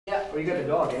Well, you got the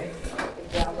dog, eh?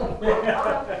 Exactly.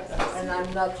 And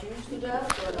I'm not used to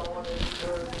that, so I don't want to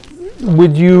disturb.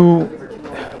 Would you, Give her too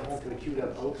long to come home to a queued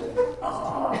up folks. No,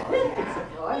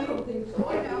 I don't think so. I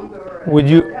know. would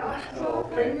you,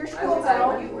 Bring your school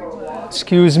bag.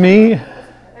 excuse me?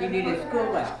 You need a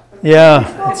school bag. Yeah,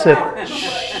 that's it.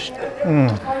 Shh.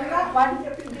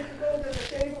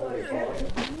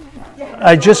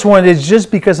 I just wanted, it's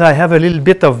just because I have a little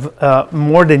bit of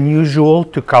more than usual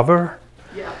to cover.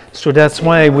 So that's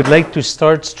why I would like to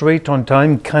start straight on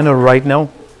time, kind of right now.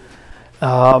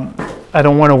 I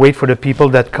don't want to wait for the people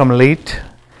that come late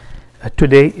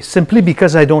today, simply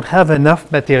because I don't have enough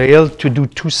material to do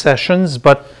 2 sessions,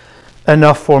 but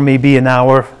enough for maybe an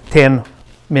hour, 10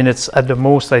 minutes at the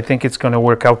most. I think it's going to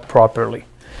work out properly.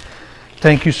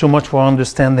 Thank you so much for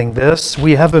understanding this.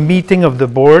 We have a meeting of the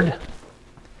board.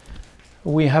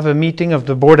 We have a meeting of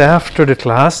the board after the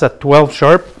class at 12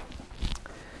 sharp.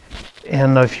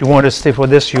 And if you want to stay for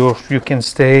this, you can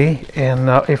stay. And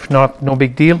if not, no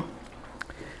big deal.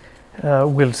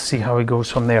 We'll see how it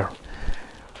goes from there.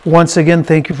 Once again,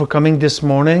 thank you for coming this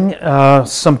morning.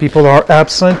 Some people are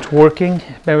absent, working.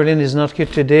 Marilyn is not here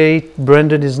today.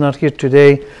 Brendan is not here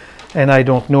today. And I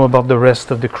don't know about the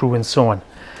rest of the crew and so on.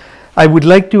 I would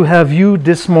like to have you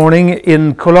this morning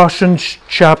in Colossians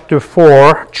chapter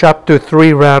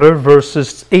 3 rather,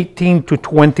 verses 18 to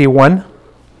 21.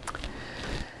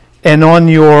 And on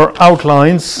your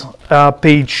outlines,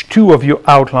 page 2 of your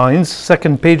outlines,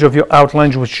 second page of your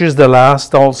outlines, which is the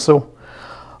last also,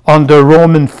 under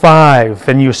Roman 5,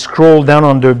 and you scroll down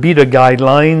under Be the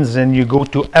Guidelines, and you go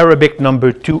to Arabic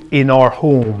number 2, In Our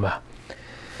Home.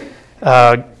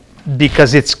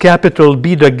 Because it's capital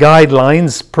B, the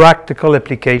guidelines, practical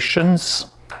applications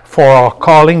for our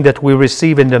calling that we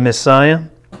receive in the Messiah.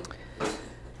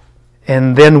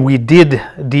 And then we did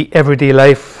the everyday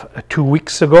life 2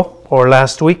 weeks ago, or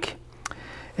last week.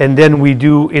 And then we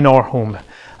do In Our Home.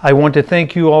 I want to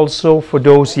thank you also for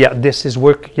those, this is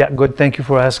work, good, thank you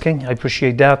for asking, I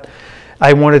appreciate that.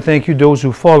 I want to thank you those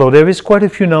who follow. There is quite a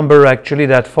few number actually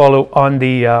that follow on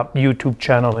the YouTube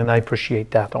channel, and I appreciate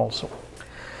that also.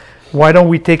 Why don't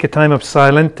we take a time of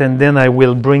silence, and then I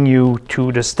will bring you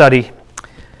to the study,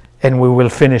 and we will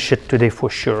finish it today for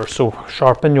sure. So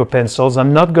sharpen your pencils.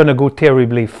 I'm not going to go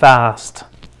terribly fast,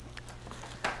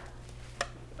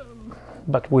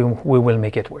 but we will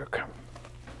make it work.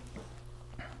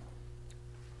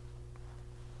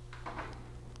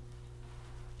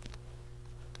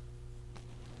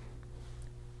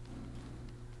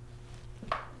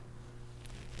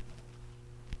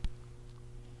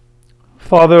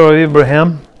 Father of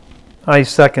Abraham,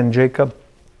 Isaac, and Jacob,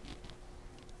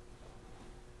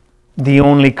 the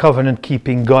only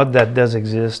covenant-keeping God that does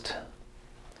exist,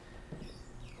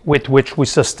 with which we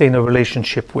sustain a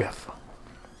relationship with.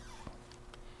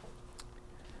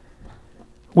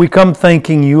 We come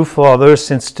thanking you, Father,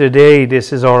 since today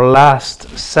this is our last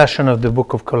session of the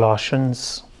book of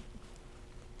Colossians.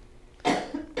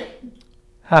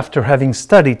 After having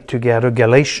studied together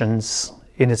Galatians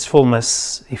in its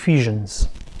fullness, Ephesians,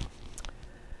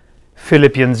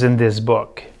 Philippians in this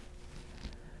book,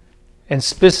 and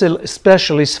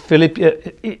especially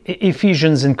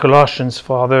Ephesians and Colossians,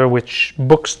 Father, which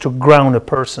books to ground a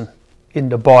person in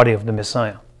the body of the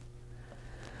Messiah.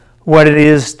 What it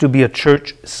is to be a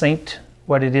church saint,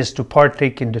 what it is to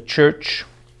partake in the church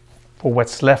for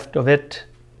what's left of it,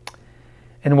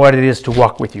 and what it is to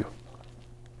walk with you.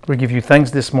 We give you thanks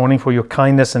this morning for your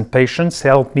kindness and patience.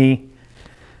 Help me,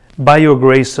 by your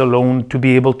grace alone, to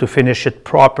be able to finish it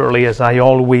properly, as I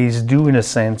always do in a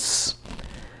sense,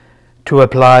 to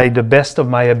apply the best of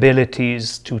my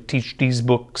abilities to teach these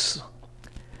books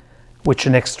with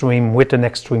an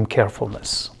extreme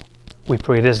carefulness. We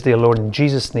pray this, dear Lord, in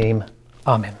Jesus' name.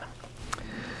 Amen.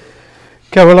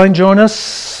 Caroline, join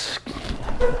us.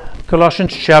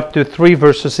 Colossians chapter 3,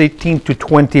 verses 18 to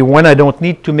 21. I don't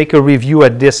need to make a review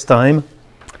at this time.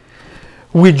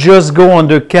 We just go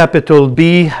under capital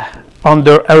B,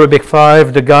 under Arabic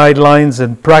 5, the guidelines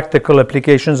and practical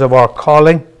applications of our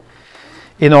calling.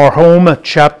 In Our Home,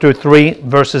 chapter 3,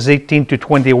 verses 18 to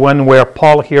 21, where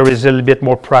Paul here is a little bit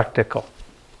more practical.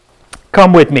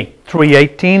 Come with me,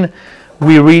 3:18.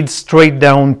 We read straight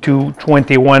down to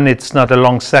 21. It's not a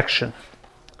long section.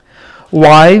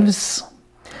 Wives,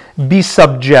 be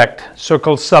subject,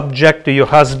 circle subject to your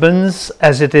husbands,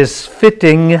 as it is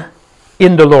fitting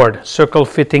in the Lord. Circle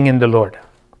fitting in the Lord.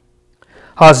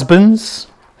 Husbands,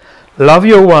 love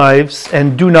your wives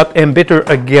and do not embitter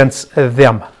against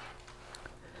them.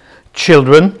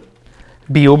 Children,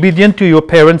 be obedient to your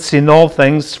parents in all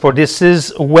things, for this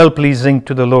is well-pleasing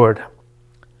to the Lord.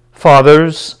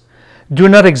 Fathers, Do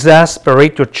not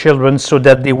exasperate your children so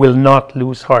that they will not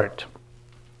lose heart.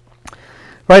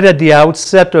 Right at the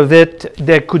outset of it,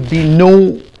 there could be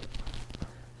no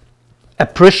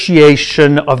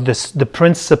appreciation of the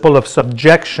principle of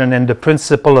subjection and the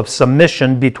principle of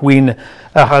submission between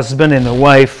a husband and a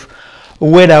wife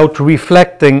without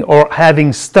reflecting or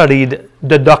having studied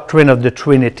the doctrine of the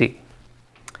Trinity.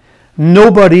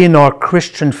 Nobody in our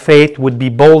Christian faith would be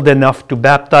bold enough to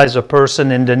baptize a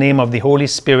person in the name of the Holy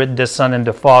Spirit, the Son, and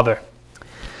the Father.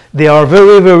 They are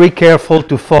very, very careful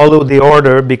to follow the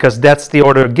order because that's the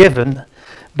order given.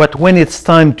 But when it's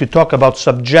time to talk about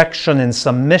subjection and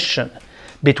submission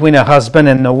between a husband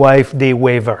and a wife, they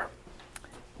waver,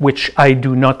 which I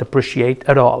do not appreciate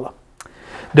at all.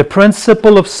 The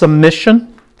principle of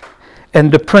submission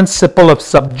and the principle of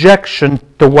subjection,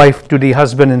 the wife to the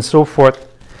husband and so forth,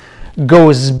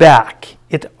 goes back.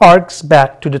 It arcs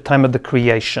back to the time of the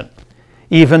creation.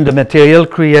 Even the material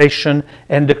creation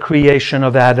and the creation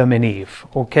of Adam and Eve.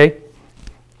 Okay?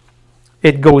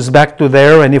 It goes back to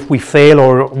there, and if we fail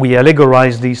or we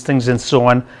allegorize these things and so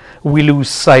on, we lose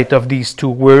sight of these two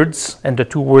words, and the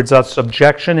two words are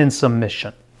subjection and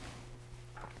submission.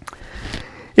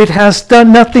 It has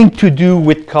done nothing to do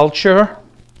with culture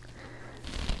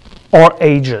or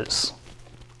ages.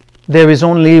 There is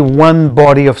only one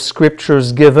body of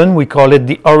scriptures given. We call it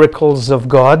the oracles of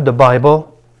God, the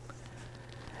Bible.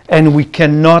 And we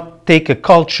cannot take a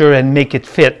culture and make it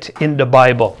fit in the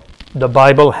Bible. The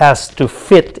Bible has to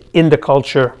fit in the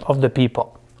culture of the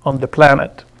people on the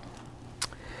planet.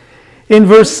 In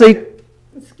verse 8,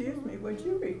 Excuse me, would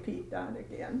you repeat that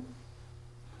again?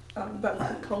 About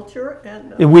the culture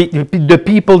and... the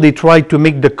people, they try to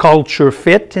make the culture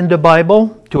fit in the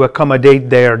Bible to accommodate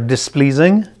their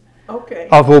displeasing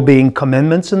of obeying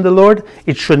commandments in the Lord.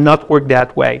 It should not work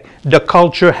that way. The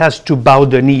culture has to bow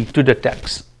the knee to the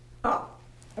text.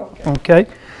 Okay?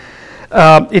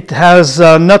 It has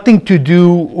nothing to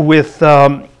do with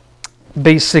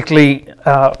basically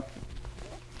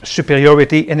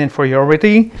superiority and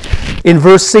inferiority. In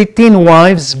verse 18,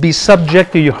 wives, be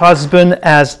subject to your husband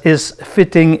as is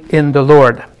fitting in the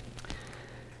Lord.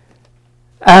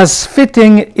 As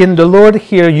fitting in the Lord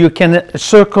here, you can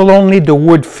circle only the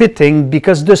word fitting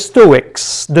because the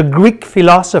Stoics, the Greek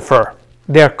philosopher,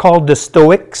 they are called the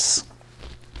Stoics.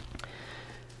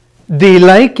 They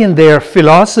like in their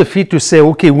philosophy to say,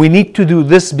 okay, we need to do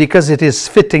this because it is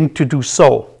fitting to do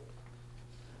so.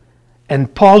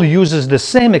 And Paul uses the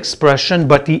same expression,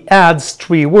 but he adds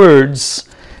three words,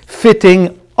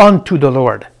 fitting unto the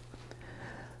Lord.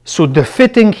 So the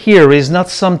fitting here is not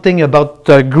something about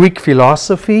the Greek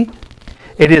philosophy.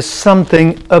 It is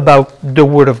something about the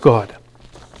Word of God.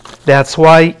 That's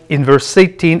why in verse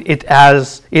 18 it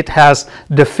has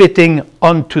the fitting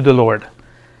unto the Lord.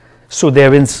 So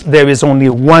there is only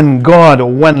one God or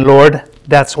one Lord.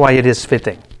 That's why it is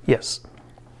fitting. Yes.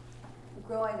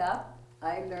 Growing up,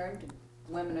 I learned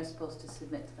women are supposed to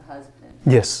submit to the husband.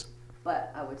 Yes.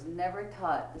 But I was never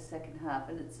taught the second half,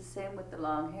 and it's the same with the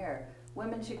long hair.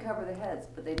 Women should cover their heads,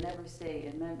 but they never say,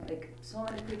 and men, like so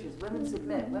many preachers, women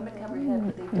submit, women cover their head,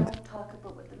 but they don't talk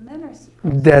about what the men are supposed to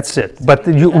do. That's it. But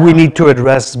we need to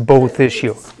address both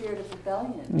issues. It's the spirit of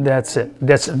rebellion. That's it.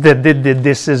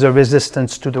 This is a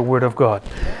resistance to the Word of God.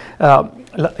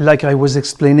 Like I was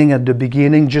explaining at the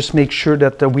beginning, just make sure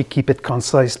that we keep it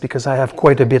concise because I have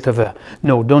quite a bit of a...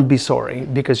 No, don't be sorry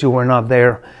because you were not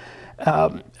there.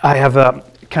 I have a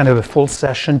kind of a full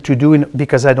session to do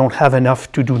because I don't have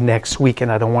enough to do next week and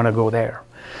I don't want to go there.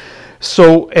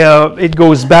 So it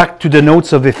goes back to the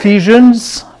notes of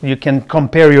Ephesians. You can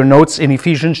compare your notes in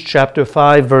Ephesians chapter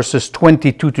 5 verses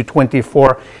 22 to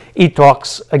 24. He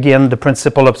talks again the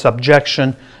principle of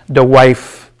subjection, the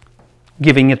wife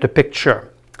giving it a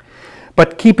picture.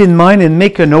 But keep in mind and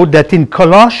make a note that in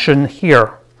Colossians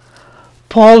here,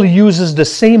 Paul uses the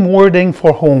same wording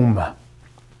for home.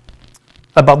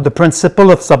 About the principle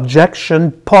of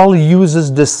subjection, Paul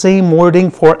uses the same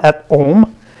wording for at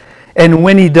home. And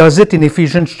when he does it in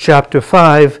Ephesians chapter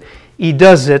 5, he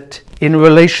does it in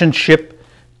relationship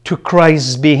to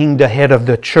Christ being the head of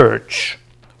the church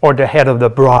or the head of the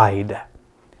bride.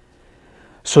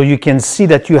 So you can see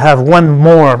that you have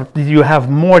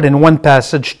more than one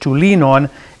passage to lean on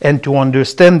and to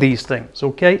understand these things.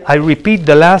 Okay? I repeat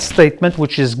the last statement,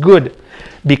 which is good,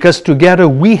 because together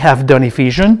we have done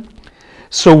Ephesians.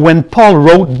 So when Paul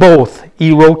wrote both,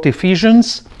 he wrote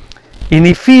Ephesians. In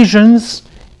Ephesians,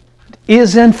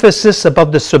 his emphasis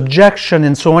about the subjection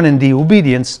and so on and the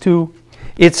obedience too,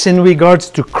 it's in regards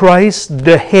to Christ,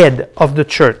 the head of the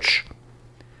church.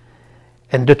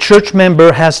 And the church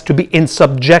member has to be in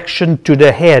subjection to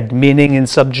the head, meaning in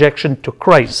subjection to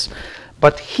Christ.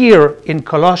 But here in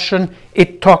Colossians,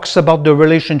 it talks about the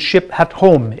relationship at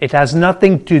home. It has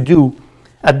nothing to do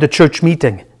at the church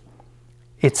meeting.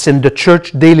 It's in the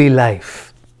church daily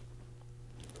life.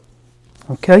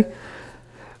 Okay?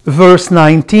 Verse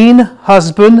 19,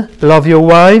 husband, love your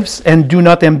wives and do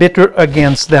not embitter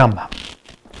against them.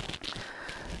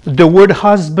 The word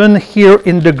husband here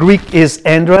in the Greek is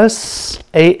andres,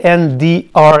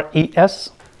 A-N-D-R-E-S.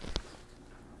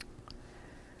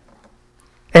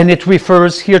 And it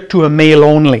refers here to a male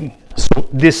only. So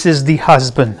this is the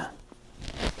husband.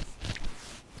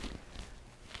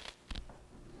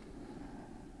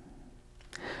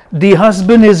 The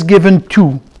husband is given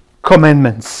 2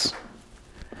 commandments.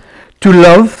 To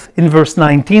love, in verse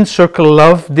 19, circle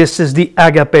love, this is the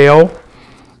agapeo.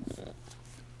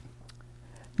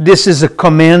 This is a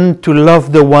command to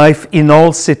love the wife in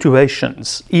all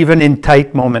situations, even in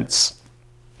tight moments.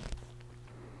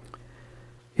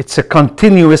 It's a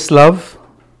continuous love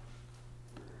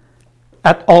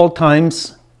at all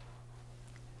times,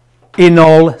 in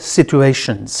all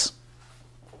situations.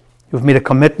 You've made a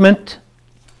commitment.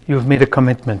 You've made a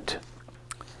commitment.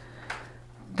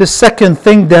 The second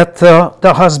thing that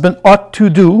the husband ought to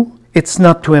do, it's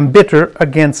not to embitter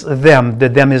against them. The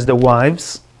them is the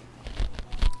wives.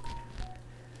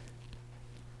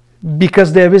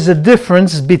 Because there is a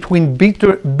difference between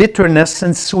bitterness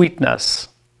and sweetness.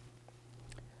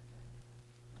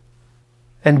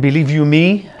 And believe you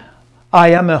me,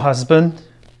 I am a husband.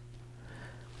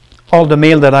 All the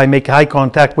male that I make eye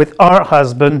contact with are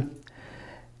husband.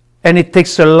 And it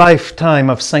takes a lifetime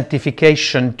of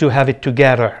sanctification to have it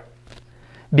together.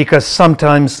 Because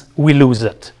sometimes we lose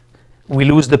it. We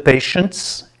lose the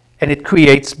patience, and it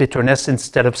creates bitterness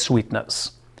instead of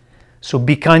sweetness. So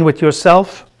be kind with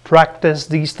yourself, practice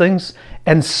these things,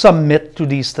 and submit to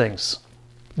these things.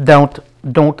 Don't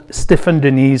stiffen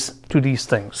the knees to these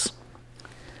things.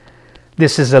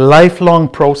 This is a lifelong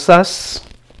process.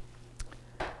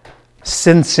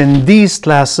 Since in these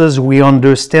classes we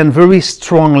understand very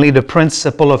strongly the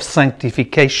principle of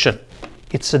sanctification.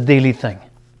 It's a daily thing.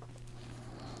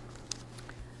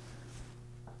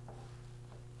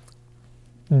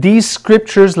 These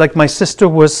scriptures, like my sister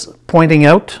was pointing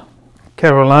out,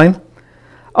 Caroline,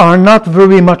 are not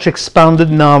very much expounded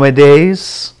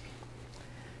nowadays,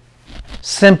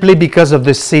 simply because of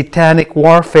the satanic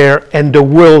warfare and the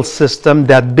world system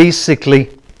that basically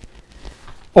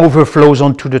overflows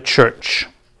onto the church.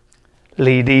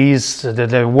 Ladies,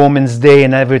 the Women's Day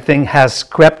and everything has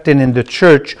crept in the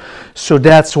church, so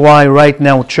that's why right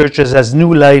now churches as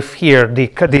New Life here,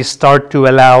 they start to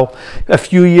allow, a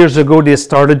few years ago they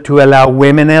started to allow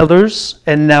women elders,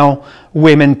 and now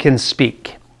women can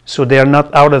speak. So they are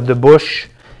not out of the bush.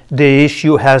 The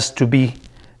issue has to be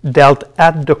dealt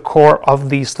at the core of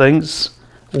these things.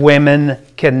 Women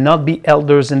cannot be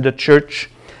elders in the church,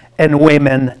 and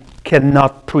women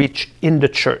cannot preach in the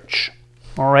church.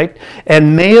 All right?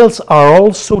 And males are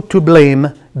also to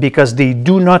blame because they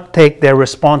do not take their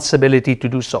responsibility to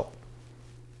do so.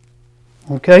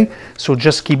 Okay? So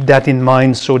just keep that in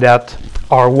mind so that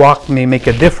our walk may make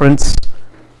a difference,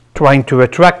 trying to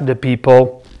attract the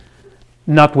people,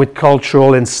 not with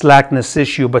cultural and slackness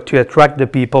issue, but to attract the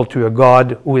people to a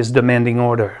God who is demanding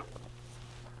order.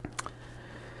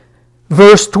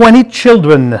 Verse 20,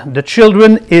 children. The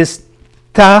children is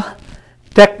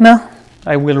tekna.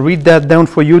 I will read that down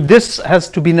for you. This has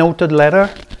to be noted later.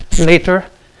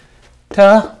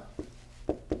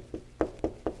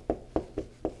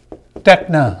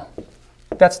 Tekna.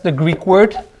 That's the Greek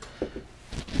word.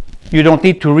 You don't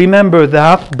need to remember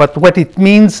that, but what it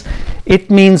means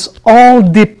all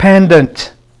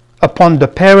dependent upon the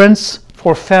parents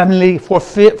for family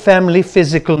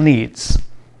physical needs.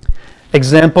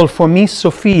 Example for me,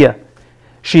 Sophia.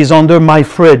 She's under my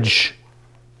fridge.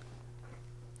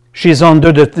 She's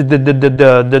under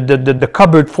the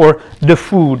cupboard for the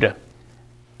food.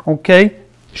 Okay?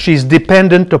 She's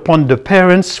dependent upon the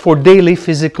parents for daily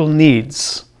physical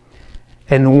needs.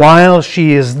 And while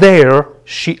she is there,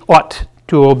 she ought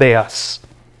to obey us.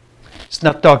 It's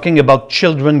not talking about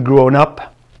children grown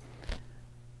up.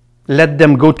 Let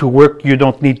them go to work. You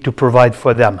don't need to provide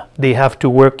for them. They have to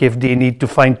work. If they need to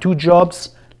find 2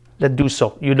 jobs, let do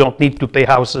so. You don't need to pay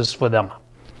houses for them.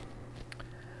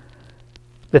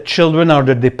 The children are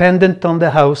the dependent on the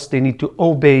house. They need to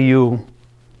obey you.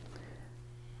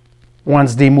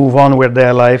 Once they move on with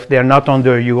their life, they're not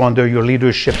under you, under your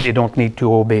leadership. They don't need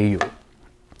to obey you.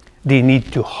 They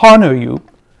need to honor you,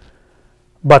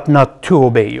 but not to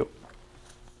obey you.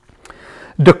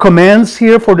 The commands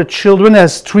here for the children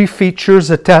has 3 features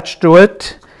attached to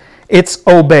it. It's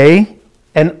obey,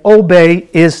 and obey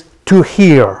is to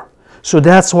hear. So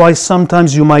that's why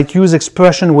sometimes you might use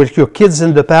expression with your kids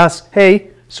in the past,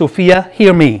 hey, Sophia,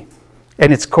 hear me.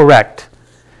 And it's correct.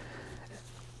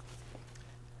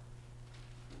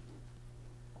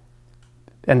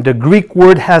 And the Greek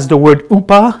word has the word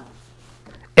upa,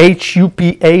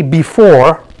 H-U-P-A,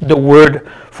 before the word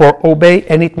for obey,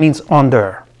 and it means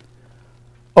under.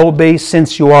 Obey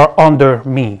since you are under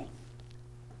me.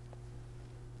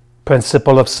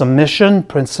 Principle of submission,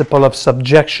 principle of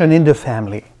subjection in the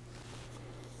family.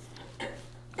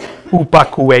 Upa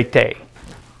kuete.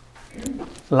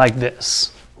 Like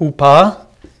this. Upa,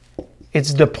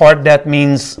 it's the part that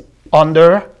means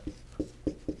under.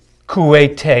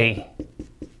 Kuete.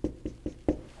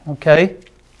 Okay?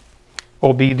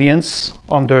 Obedience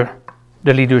under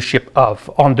the leadership of,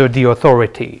 under the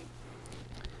authority.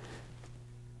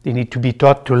 They need to be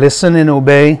taught to listen and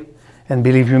obey, and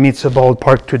believe you me, it's a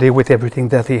ballpark today with everything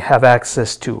that they have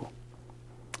access to.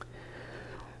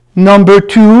 Number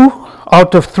 2,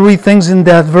 out of 3 things in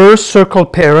that verse, circle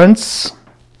parents.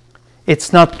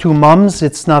 It's not 2 moms,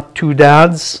 it's not 2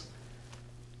 dads.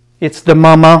 It's the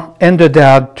mama and the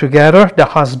dad together, the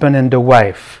husband and the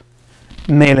wife,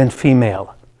 male and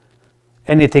female.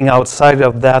 Anything outside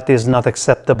of that is not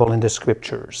acceptable in the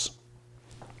scriptures.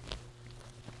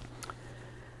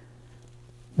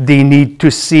 They need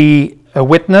to see a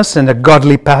witness and a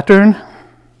godly pattern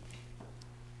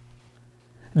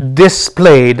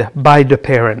displayed by the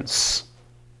parents.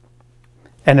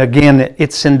 And again,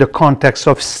 it's in the context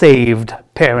of saved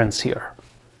parents here.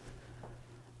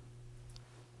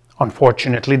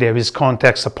 Unfortunately, there is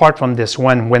context apart from this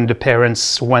one when the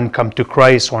parents, one come to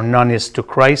Christ or none is to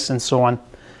Christ and so on.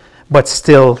 But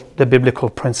still the biblical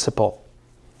principle.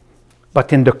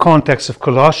 But in the context of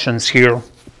Colossians here,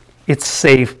 it's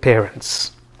saved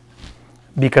parents.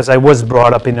 Because I was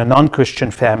brought up in a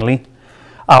non-Christian family.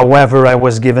 However, I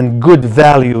was given good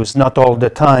values, not all the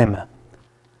time.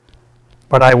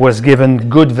 But I was given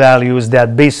good values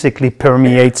that basically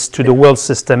permeates to the world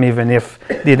system even if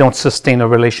they don't sustain a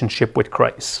relationship with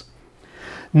Christ.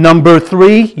 Number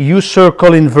 3, you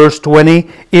circle in verse 20,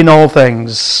 in all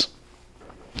things.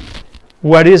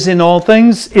 What is in all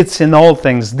things? It's in all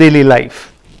things, daily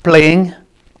life. Playing,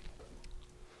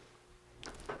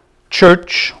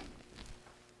 church,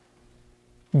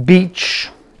 beach,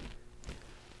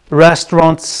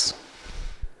 restaurants,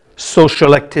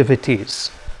 social activities.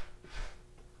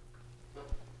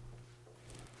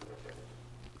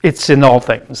 It's in all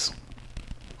things.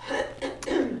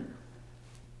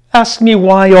 Ask me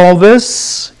why all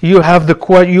this. You have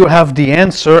the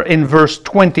answer in verse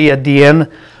 20 at the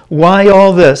end. Why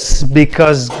all this?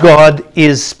 Because God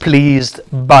is pleased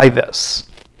by this.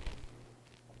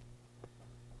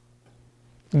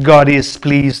 God is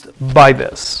pleased by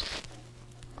this.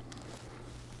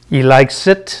 He likes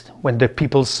it when the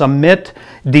people submit.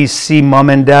 They see mom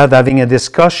and dad having a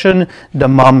discussion. The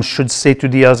mom should say to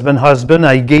the husband, husband,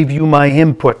 I gave you my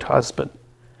input, husband.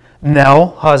 Now,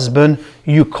 husband,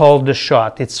 you call the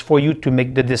shot. It's for you to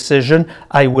make the decision.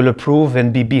 I will approve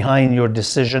and be behind your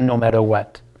decision no matter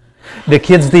what. The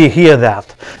kids, they hear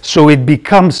that. So it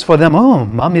becomes for them, oh,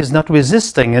 mom is not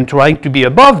resisting and trying to be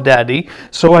above daddy,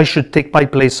 so I should take my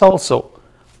place also.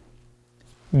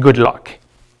 Good luck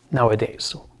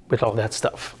nowadays with all that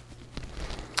stuff.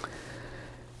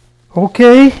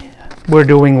 Okay, we're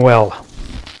doing well.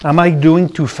 Am I doing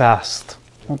too fast?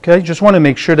 Okay, just want to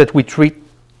make sure that we treat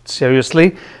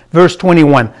seriously. Verse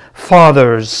 21,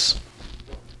 fathers.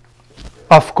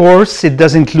 Of course, it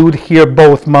does include here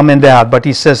both mom and dad, but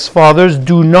he says, fathers,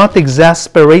 do not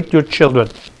exasperate your children.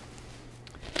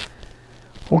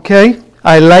 Okay,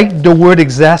 I like the word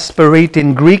exasperate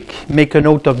in Greek. Make a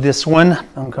note of this one.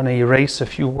 I'm going to erase a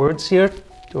few words here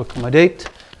to accommodate.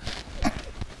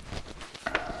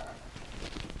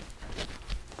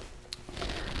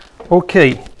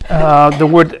 Okay, the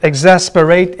word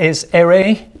exasperate is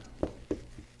ere.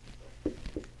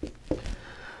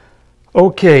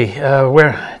 Okay,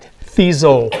 where?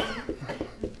 Thezo.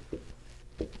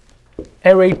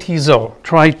 Eretizo.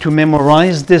 Try to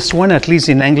memorize this one, at least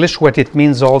in English, what it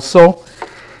means also.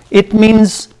 It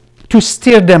means to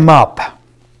stir them up.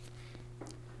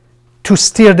 To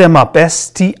stir them up.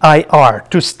 S-T-I-R.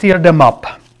 To stir them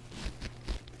up.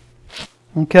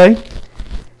 Okay?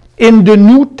 In the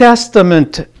New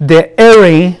Testament, the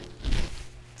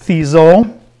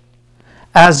eretizo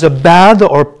as a bad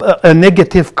or a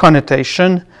negative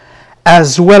connotation,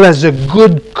 as well as a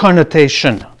good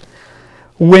connotation.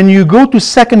 When you go to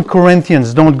 2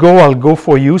 Corinthians, don't go, I'll go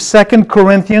for you. 2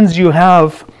 Corinthians, you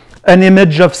have an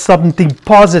image of something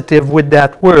positive with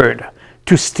that word,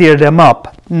 to stir them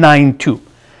up, 9:2.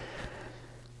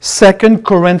 2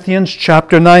 Corinthians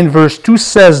chapter 9 verse 2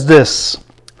 says this,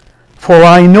 "For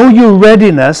I know your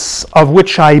readiness, of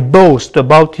which I boast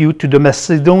about you to the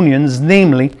Macedonians,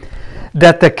 namely,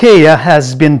 that Achaia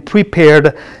has been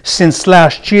prepared since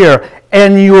last year,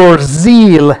 and your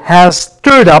zeal has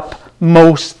stirred up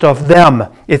most of them."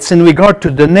 It's in regard to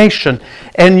the nation.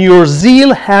 "And your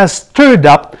zeal has stirred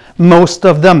up most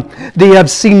of them." They have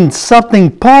seen something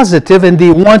positive and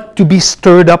they want to be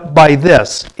stirred up by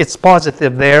this. It's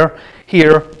positive there.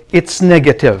 Here, it's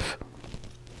negative.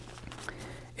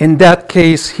 In that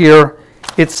case here,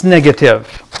 it's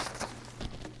negative.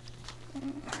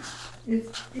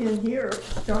 It's in here,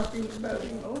 it's talking about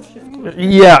emotion.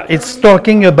 Yeah, it's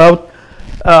talking about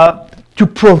to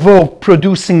provoke,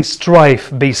 producing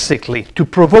strife, basically. To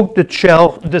provoke the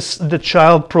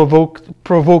child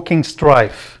provoking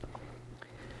strife.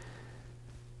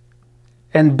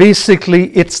 And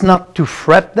basically, it's not to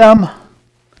fret them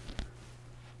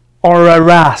or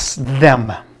harass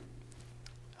them.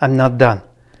 I'm not done.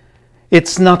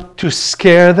 It's not to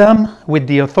scare them with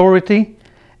the authority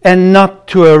and not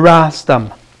to harass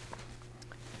them.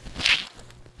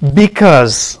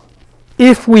 Because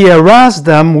if we harass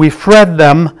them, we fret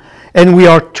them, and we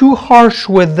are too harsh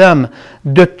with them,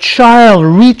 the child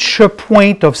reaches a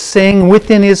point of saying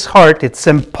within his heart, it's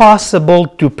impossible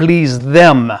to please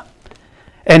them.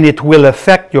 And it will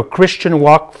affect your Christian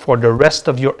walk for the rest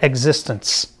of your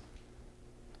existence.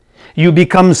 You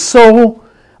become so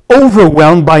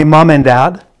overwhelmed by mom and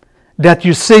dad that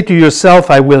you say to yourself,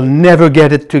 I will never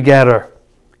get it together.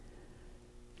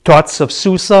 Thoughts of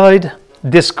suicide,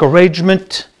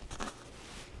 discouragement,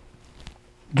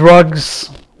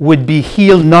 drugs would be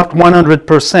healed not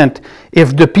 100%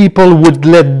 if the people would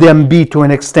let them be to an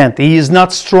extent. He is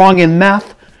not strong in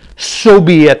math, so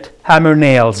be it, hammer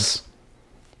nails.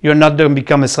 You're not going to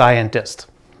become a scientist.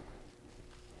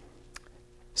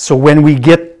 So when we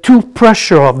get too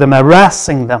pressure of them,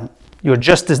 harassing them, you're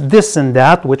just this and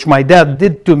that, which my dad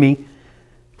did to me,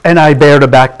 and I bear the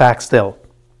backpack still.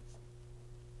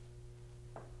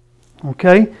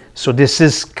 Okay? So this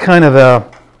is kind of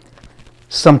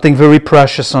something very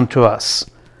precious unto us.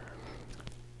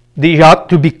 They ought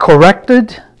to be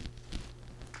corrected,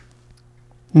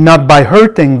 not by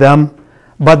hurting them,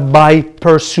 but by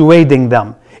persuading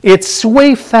them. It's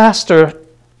way faster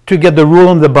to get the rule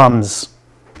on the bums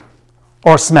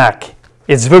or smack.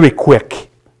 It's very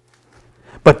quick.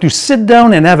 But to sit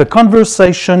down and have a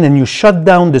conversation and you shut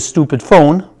down the stupid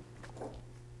phone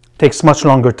takes much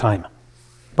longer time,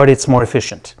 but it's more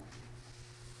efficient.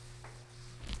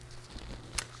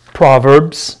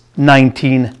 Proverbs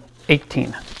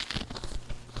 19:18.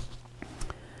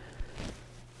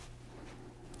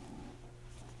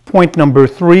 Point number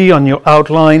 3 on your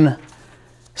outline,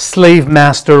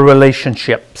 slave-master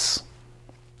relationships.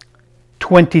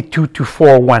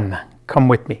 22:4:1. Come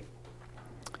with me.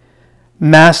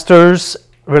 Masters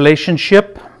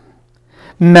relationship.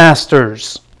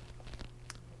 Masters.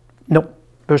 No,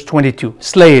 verse 22.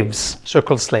 Slaves.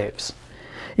 Circle slaves.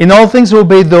 In all things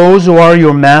obey those who are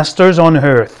your masters on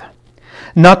earth,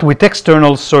 not with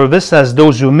external service as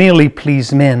those who merely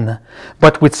please men,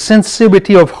 but with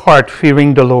sincerity of heart,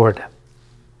 fearing the Lord.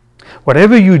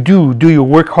 Whatever you do, do your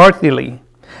work heartily,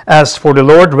 as for the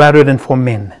Lord rather than for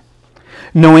men,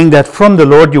 knowing that from the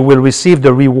Lord you will receive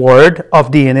the reward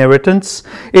of the inheritance.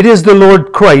 It is the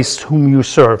Lord Christ whom you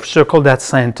serve. Circle that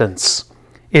sentence.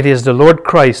 It is the Lord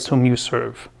Christ whom you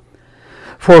serve.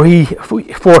 For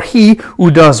he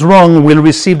who does wrong will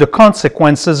receive the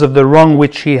consequences of the wrong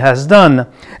which he has done,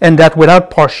 and that without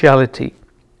partiality.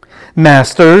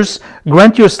 Masters,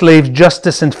 grant your slaves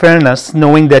justice and fairness,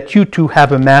 knowing that you too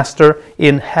have a master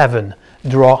in heaven.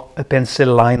 Draw a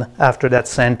pencil line after that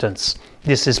sentence.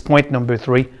 This is point number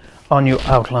 3 on your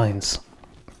outlines.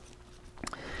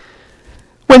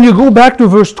 When you go back to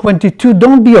verse 22,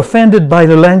 don't be offended by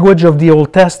the language of the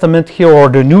Old Testament here or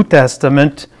the New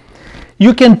Testament.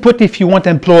 You can put, if you want,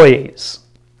 employees.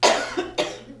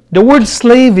 The word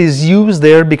slave is used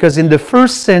there because in the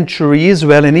first century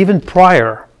Israel and even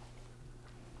prior,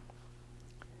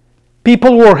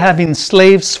 people were having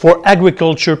slaves for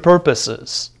agriculture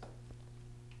purposes.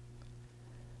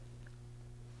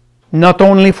 Not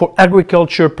only for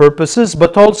agriculture purposes,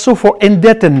 but also for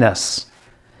indebtedness.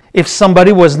 If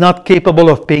somebody was not capable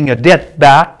of paying a debt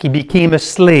back, he became a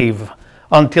slave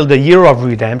until the year of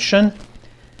redemption.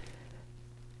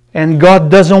 And God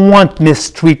doesn't want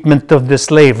mistreatment of the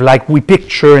slave like we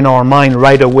picture in our mind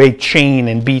right away, chained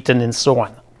and beaten and so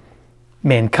on.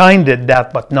 Mankind did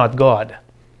that, but not God.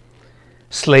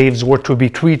 Slaves were to be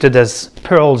treated as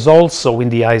pearls also in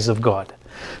the eyes of God.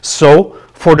 So,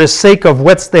 for the sake of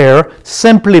what's there,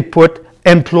 simply put,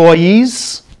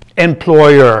 employees,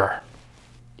 employer.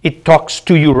 It talks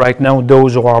to you right now,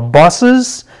 those who are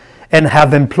bosses and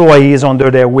have employees under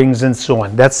their wings and so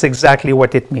on. That's exactly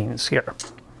what it means here.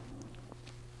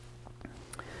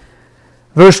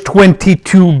 Verse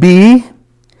 22b,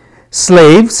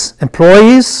 slaves,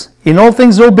 employees, in all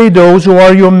things obey those who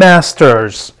are your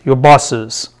masters, your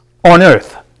bosses, on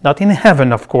earth, not in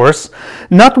heaven, of course,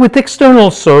 not with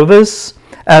external service,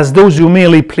 as those who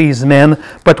merely please men,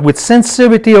 but with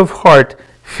sincerity of heart,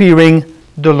 fearing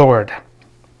the Lord.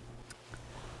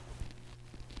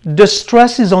 The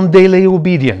stress is on daily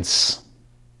obedience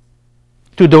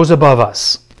to those above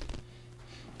us.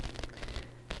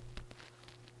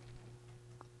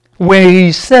 Where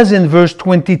he says in verse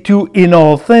 22, in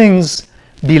all things,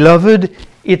 beloved,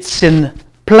 it's in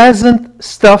pleasant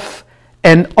stuff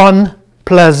and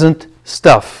unpleasant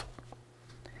stuff.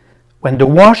 When the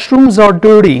washrooms are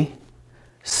dirty,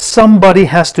 somebody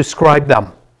has to scrub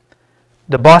them.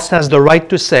 The boss has the right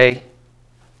to say,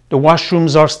 the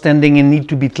washrooms are standing and need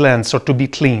to be cleansed or to be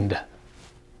cleaned.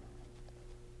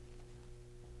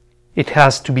 It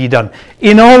has to be done.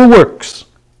 In all works,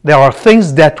 there are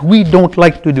things that we don't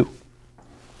like to do.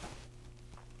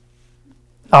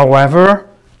 However,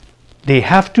 they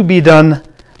have to be done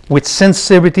with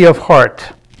sincerity of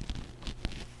heart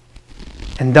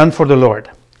and done for the Lord.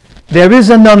 There is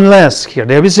an unless here.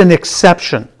 There is an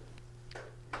exception.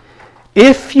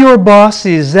 If your boss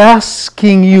is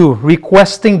asking you,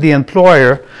 requesting the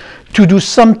employer to do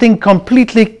something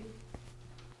completely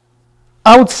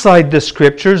outside the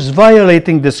scriptures,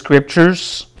 violating the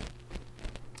scriptures,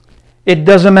 it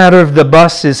doesn't matter if the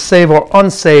boss is saved or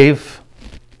unsaved,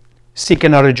 seek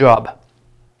another job.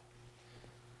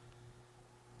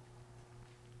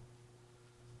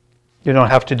 You don't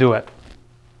have to do it.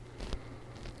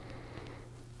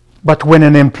 But when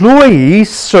an employee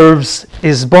serves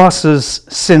his bosses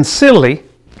sincerely,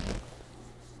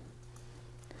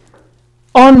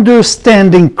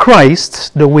 understanding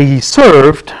Christ the way he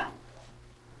served,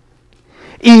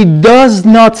 he does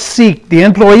not seek, the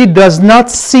employee does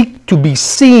not seek to be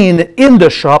seen in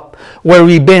the shop where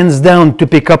he bends down to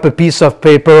pick up a piece of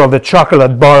paper or a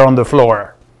chocolate bar on the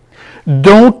floor.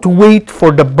 Don't wait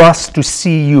for the boss to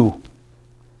see you.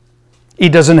 He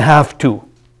doesn't have to.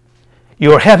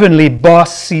 Your heavenly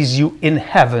boss sees you in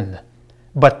heaven,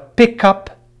 but pick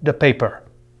up the paper.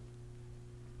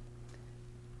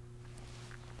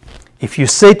 If you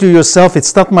say to yourself,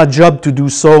 it's not my job to do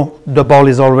so, the ball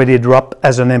is already dropped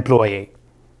as an employee.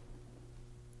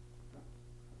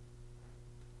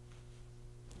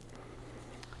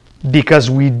 Because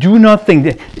we do not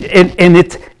think, and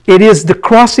it is the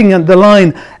crossing of the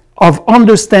line of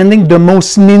understanding the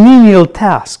most menial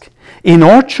task. In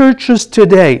our churches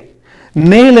today,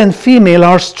 male and female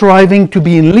are striving to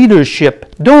be in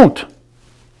leadership. Don't.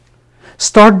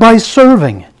 Start by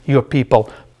serving your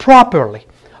people properly,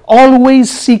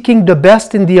 always seeking the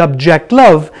best in the object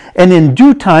love, and in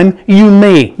due time you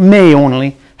may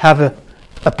only have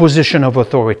a position of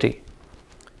authority.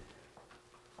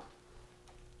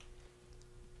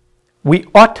 We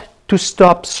ought to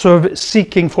stop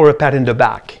seeking for a pat in the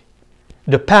back.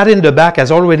 The pat in the back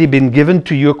has already been given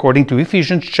to you according to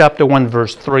Ephesians chapter 1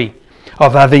 verse 3.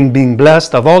 Of having been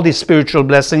blessed of all these spiritual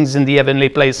blessings in the heavenly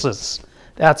places.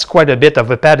 That's quite a bit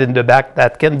of a pat in the back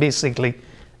that can basically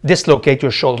dislocate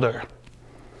your shoulder.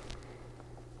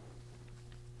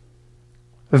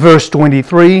 Verse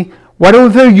 23,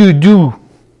 whatever you do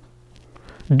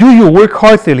you work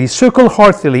heartily, circle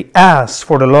heartily, as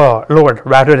for the Lord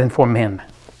rather than for men.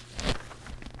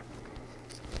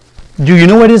 Do you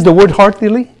know what is the word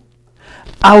heartily?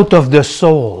 Out of the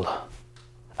soul,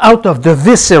 out of the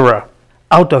viscera,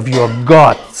 out of your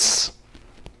guts.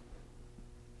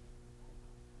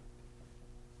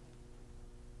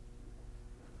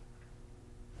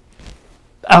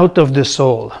 Out of the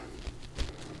soul.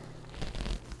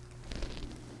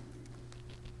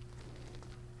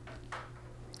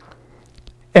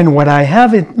 And what I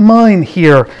have in mind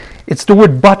here, it's the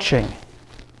word botching.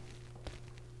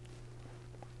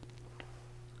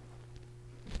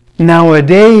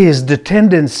 Nowadays, the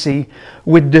tendency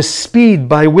with the speed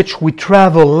by which we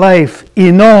travel life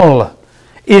in all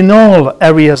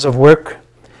areas of work,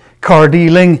 car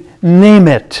dealing, name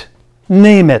it,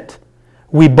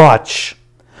 we botch.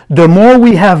 The more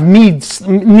we have means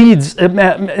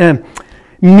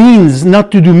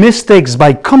not to do mistakes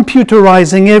by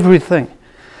computerizing everything.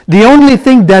 The only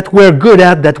thing that we're good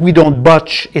at that we don't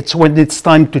botch, it's when it's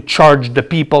time to charge the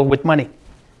people with money.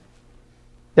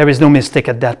 There is no mistake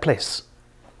at that place.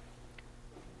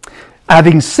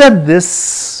 Having said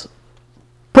this,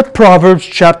 put Proverbs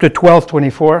chapter 12,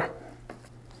 24.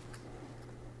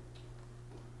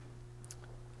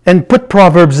 and put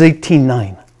Proverbs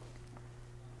 18:9.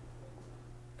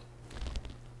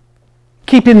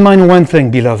 Keep in mind one thing,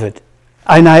 beloved,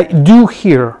 and I do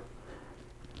here,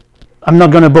 I'm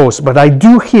not going to boast, but I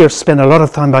do here spend a lot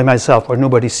of time by myself where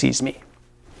nobody sees me.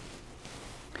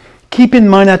 Keep in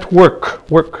mind at work,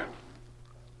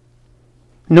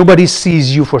 nobody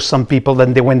sees you for some people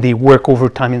when they work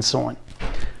overtime and so on.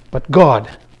 But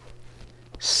God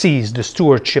sees the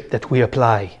stewardship that we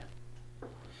apply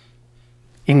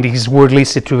in these worldly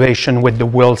situations with the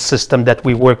world system that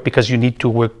we work because you need to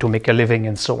work to make a living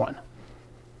and so on.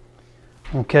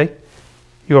 Okay?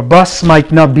 Your boss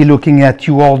might not be looking at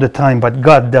you all the time, but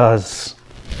God does.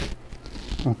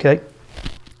 Okay?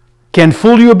 Can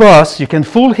fool your boss, you can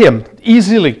fool him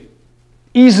easily.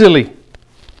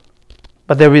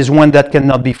 But there is one that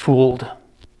cannot be fooled,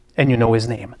 and you know his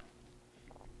name.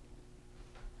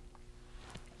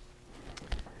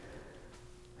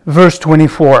 Verse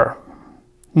 24.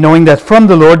 Knowing that from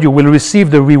the Lord you will receive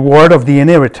the reward of the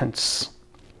inheritance.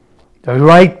 The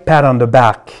right pat on the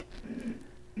back.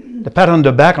 The pat on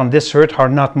the back on this earth are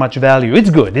not much value. It's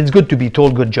good to be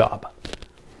told good job.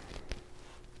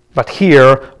 But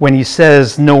here, when he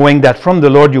says, knowing that from the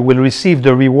Lord you will receive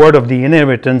the reward of the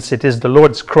inheritance, it is the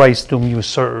Lord's Christ whom you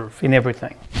serve in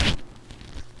everything.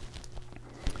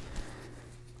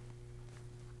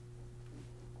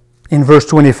 In verse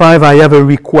 25, I have a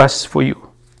request for you.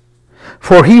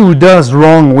 For he who does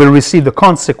wrong will receive the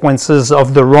consequences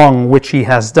of the wrong which he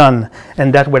has done,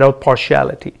 and that without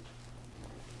partiality.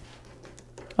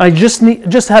 I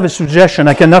just have a suggestion.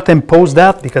 I cannot impose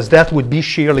that because that would be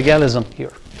sheer legalism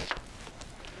here.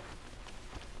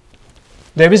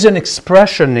 There is an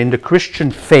expression in the Christian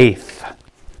faith,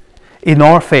 in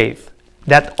our faith,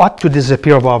 that ought to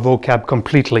disappear of our vocab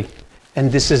completely.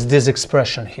 And this is this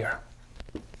expression here.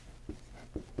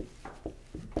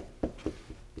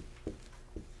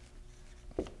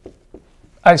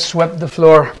 I swept the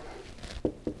floor,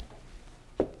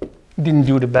 didn't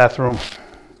do the bathroom.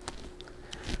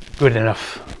 Good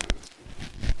enough.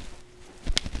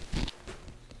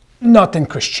 Not in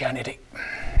Christianity.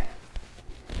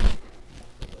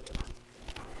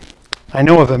 I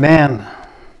know of a man,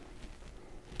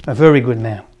 a very good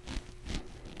man,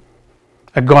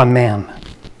 a God man.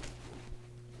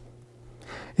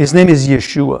 His name is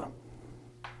Yeshua.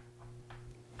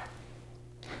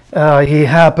 He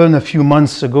happened a few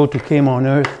months ago to come on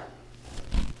earth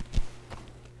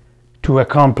to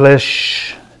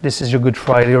accomplish, this is your Good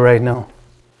Friday right now,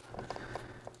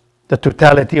 the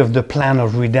totality of the plan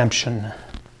of redemption.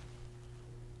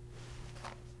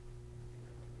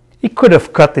 He could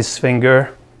have cut his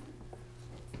finger.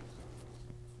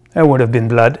 There would have been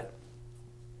blood.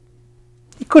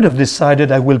 He could have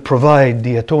decided, I will provide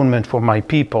the atonement for my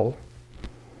people.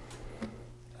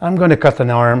 I'm going to cut an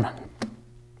arm.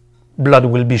 Blood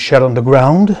will be shed on the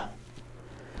ground.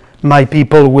 My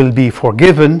people will be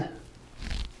forgiven.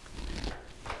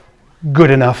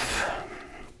 Good enough.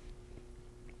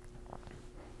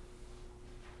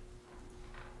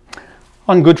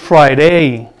 On Good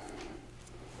Friday,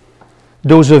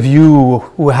 those of you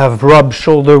who have rubbed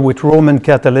shoulder with Roman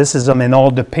Catholicism and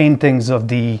all the paintings of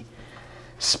the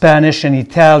Spanish and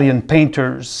Italian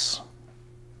painters,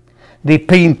 they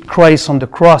paint Christ on the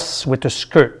cross with a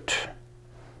skirt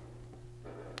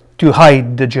to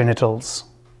hide the genitals.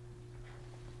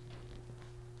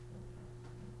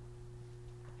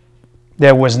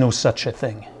 There was no such a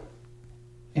thing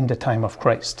in the time of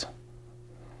Christ.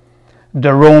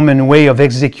 The Roman way of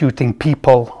executing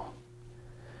people,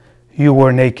 you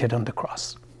were naked on the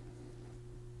cross.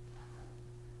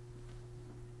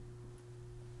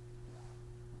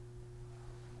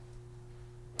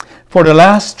 For the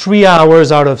last 3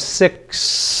 hours out of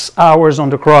 6 hours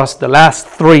on the cross, the last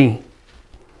 3,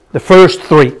 the first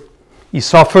 3, he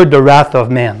suffered the wrath of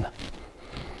man.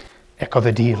 Heck of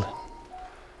a deal.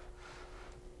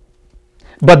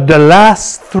 But the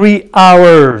last 3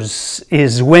 hours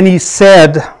is when he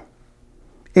said,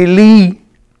 Eli,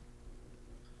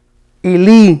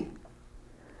 Eli,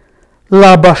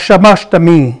 lama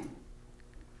sabachthani.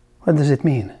 What does it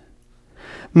mean?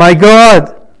 My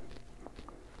God,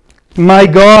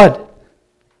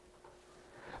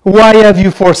 why have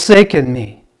you forsaken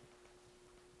me?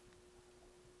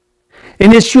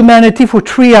 In his humanity, for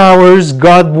 3 hours,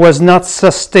 God was not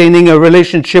sustaining a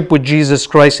relationship with Jesus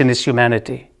Christ in his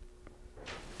humanity.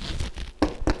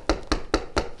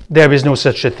 There is no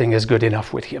such a thing as good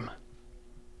enough with him.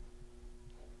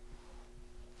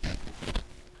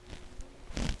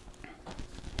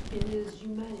 In his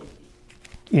humanity.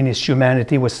 In his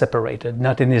humanity was separated,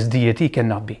 not in his deity,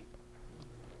 cannot be.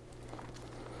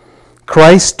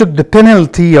 Christ took the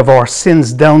penalty of our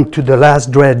sins down to the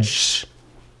last dredge.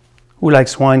 Who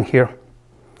likes wine here?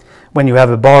 When you have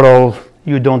a bottle,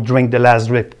 you don't drink the last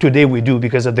drip. Today we do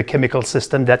because of the chemical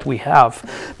system that we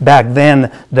have. Back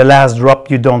then, the last drop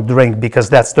you don't drink because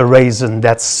that's the raisin,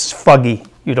 that's foggy.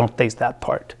 You don't taste that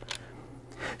part.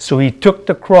 So he took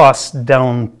the cross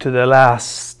down to the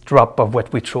last drop of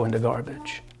what we throw in the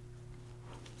garbage.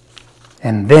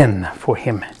 And then for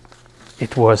him,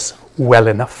 it was well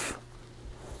enough.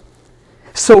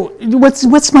 So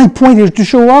what's my point here? To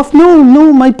show off?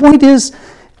 No, my point is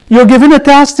you're given a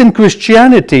task in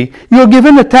Christianity. You're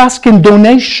given a task in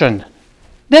donation.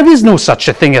 There is no such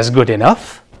a thing as good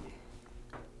enough.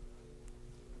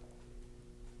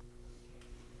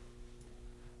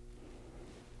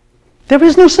 There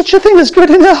is no such a thing as good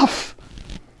enough.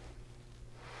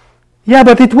 Yeah,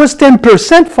 but it was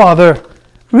 10%, Father.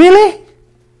 Really?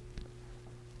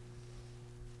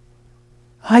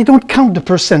 I don't count the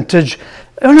percentage.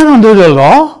 You're not under the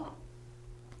law.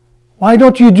 Why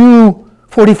don't you do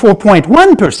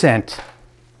 44.1%?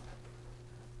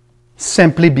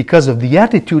 Simply because of the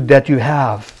attitude that you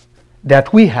have,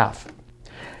 that we have.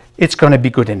 It's going to be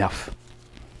good enough.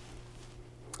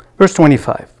 Verse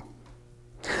 25.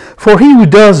 For he who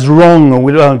does wrong,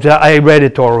 I read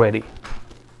it already.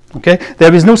 Okay?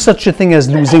 There is no such a thing as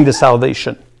losing the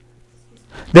salvation.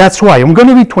 That's why I'm going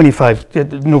to read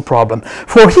 25, no problem.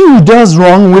 For he who does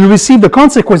wrong will receive the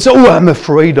consequences. Oh, I'm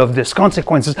afraid of this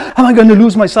consequences. Am I going to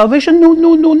lose my salvation?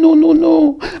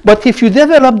 No. But if you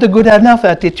develop the good enough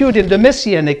attitude in the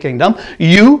Messianic kingdom,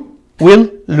 you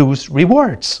will lose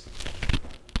rewards.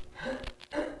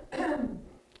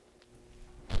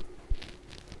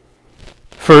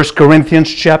 First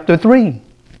Corinthians chapter 3,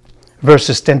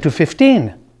 verses 10 to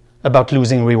 15, about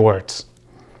losing rewards.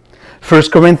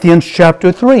 1 Corinthians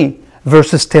chapter 3,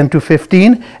 verses 10 to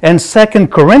 15, and 2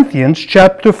 Corinthians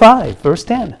chapter 5, verse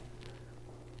 10.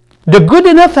 The good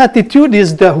enough attitude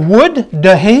is the wood,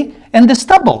 the hay, and the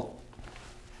stubble.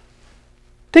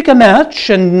 Take a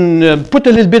match and put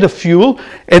a little bit of fuel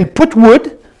and put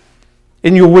wood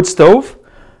in your wood stove.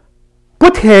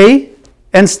 Put hay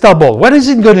and stubble. What is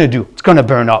it going to do? It's going to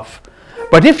burn off.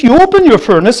 But if you open your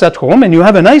furnace at home and you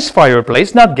have a nice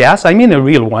fireplace, not gas, I mean a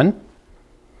real one,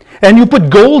 and you put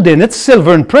gold in it,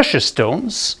 silver and precious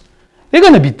stones, they're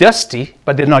going to be dusty,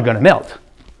 but they're not going to melt.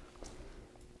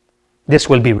 This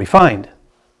will be refined.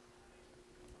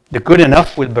 The good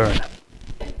enough will burn.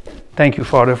 Thank you,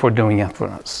 Father, for doing it for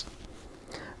us.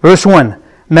 Verse 1,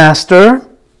 Master,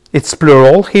 it's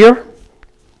plural here,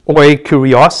 oe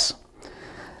kurios.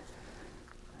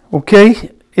 Okay,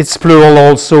 it's plural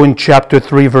also in chapter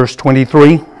 3, verse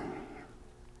 23,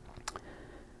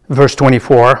 verse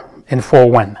 24, and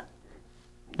 4:1.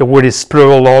 The word is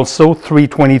plural also,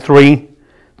 3:23,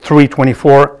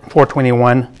 3:24,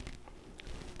 4:21.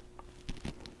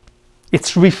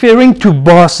 It's referring to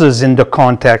bosses in the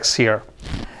context here.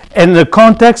 And the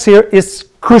context here is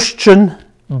Christian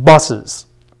bosses.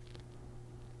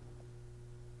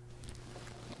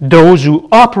 Those who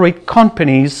operate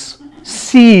companies,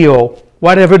 CEO,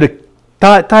 whatever the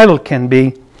title can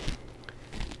be,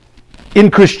 in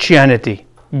Christianity.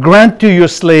 Grant to your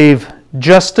slave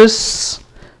justice,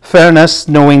 fairness,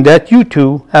 knowing that you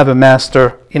too have a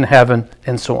master in heaven,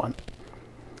 and so on.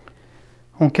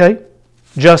 Okay?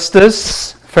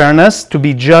 Justice, fairness, to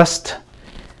be just,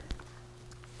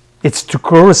 it's to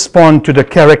correspond to the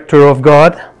character of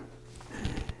God.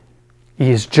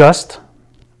 He is just,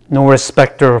 no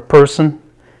respecter of person.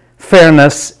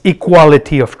 Fairness,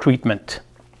 equality of treatment.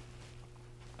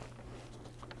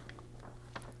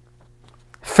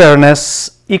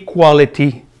 Fairness,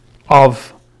 equality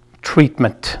of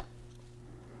treatment.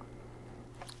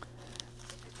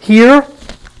 Here,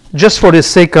 just for the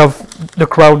sake of the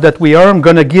crowd that we are, I'm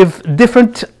going to give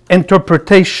different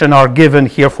interpretation are given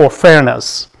here for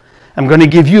fairness. I'm going to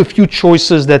give you a few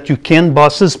choices that you can,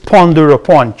 bosses, ponder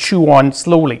upon, chew on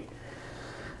slowly.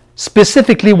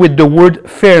 Specifically with the word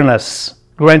fairness.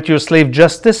 Grant your slave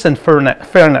justice and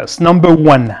fairness. Number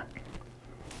 1.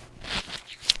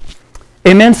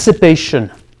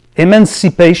 Emancipation.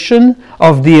 Emancipation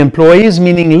of the employees,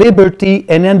 meaning liberty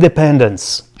and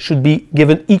independence, should be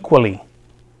given equally.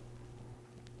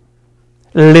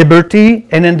 Liberty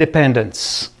and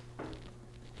independence.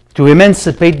 To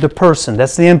emancipate the person,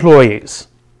 that's the employees.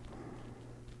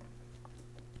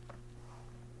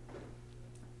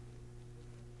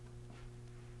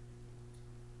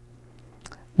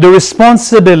 The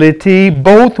responsibility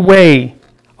both ways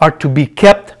are to be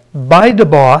kept by the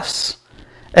boss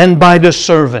and by the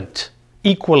servant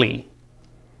equally.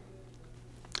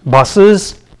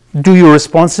 Bosses, Do your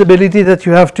responsibility that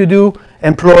you have to do.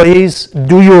 Employees,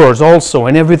 do yours also,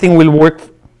 and everything will work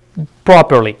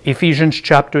properly. Ephesians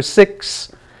chapter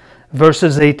 6,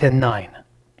 verses 8 and 9.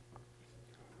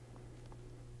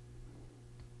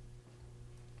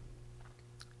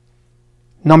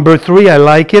 Number 3, I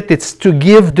like it. It's to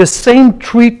give the same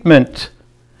treatment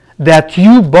that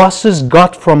you bosses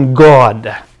got from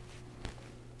God.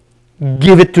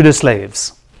 Give it to the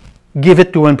slaves. Give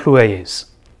it to employees.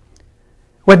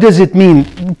 What does it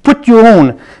mean? Put your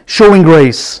own showing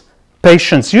grace,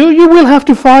 patience. You will have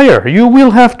to fire. You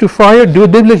will have to fire. Do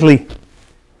it biblically.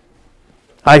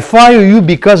 I fire you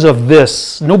because of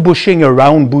this. No bushing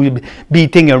around,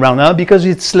 beating around. Because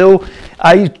it's slow.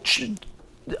 I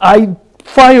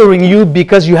firing you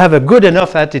because you have a good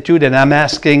enough attitude, and I'm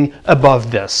asking above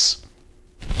this.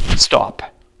 Stop.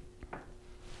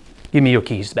 Give me your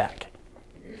keys back.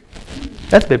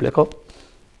 That's biblical.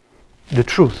 The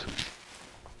truth.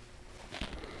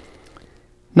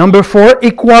 Number 4,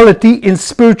 equality in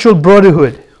spiritual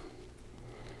brotherhood.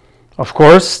 Of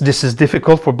course, this is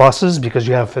difficult for bosses because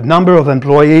you have a number of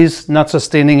employees not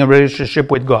sustaining a relationship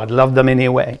with God. Love them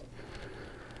anyway.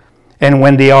 And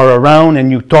when they are around and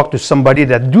you talk to somebody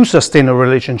that do sustain a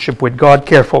relationship with God,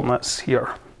 carefulness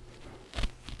here.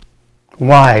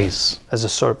 Wise as a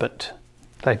serpent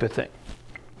type of thing.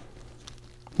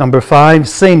 Number 5,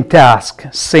 same task,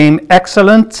 same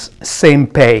excellence, same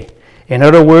pay. In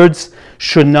other words,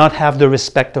 should not have the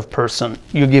respect of person.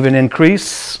 You give an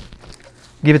increase,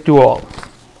 give it to all.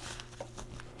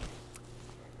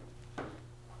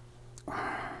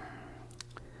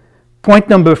 Point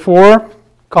number 4,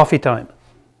 coffee time.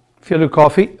 Fill your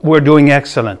coffee. We're doing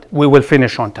excellent. We will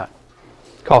finish on time.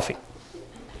 Coffee.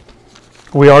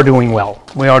 We are doing well.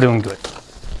 We are doing good.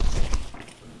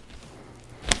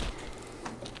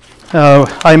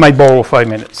 I might borrow 5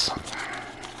 minutes.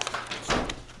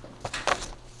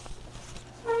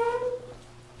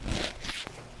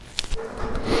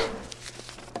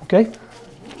 Okay?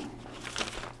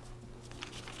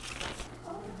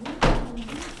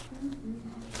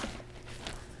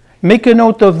 Make a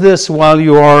note of this while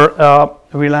you are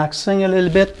relaxing a little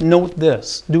bit. Note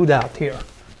this. Do that here.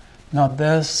 Not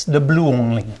this. The blue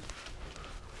only.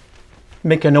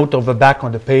 Make a note of the back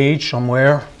on the page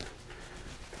somewhere.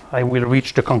 I will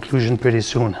reach the conclusion pretty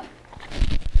soon.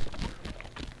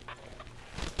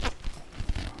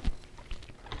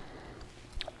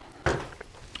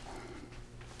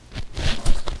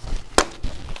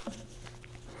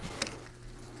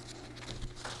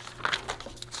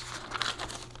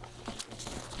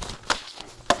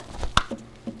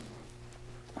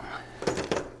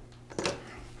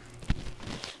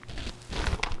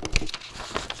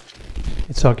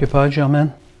 It's occupied,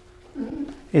 Germaine?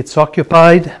 It's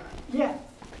occupied. Yeah.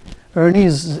 Ernie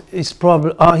is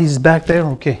probably... he's back there?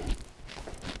 Okay.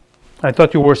 I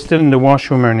thought you were still in the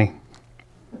washroom, Ernie.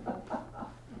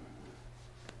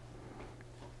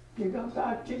 You got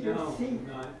back to your seat.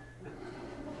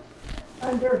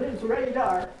 Under his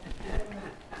radar.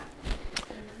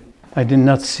 I did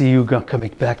not see you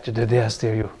coming back to the desk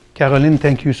there. Caroline,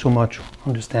 thank you so much for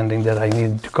understanding that I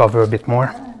need to cover a bit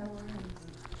more.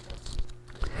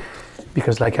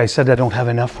 Because like I said, I don't have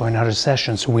enough for another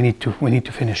session, so we need to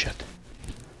finish it.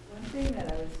 One thing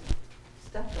that I was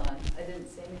stuck on, I didn't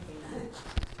say anything.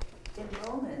 In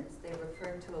Romans, they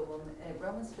refer to a woman,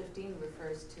 Romans 15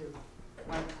 refers to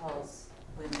one calls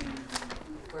women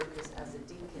workers as a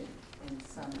deacon in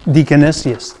some. Deaconess,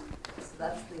 yes. So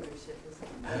that's leadership,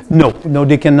 isn't it? No,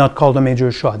 they cannot call the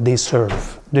major shot. They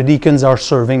serve. The deacons are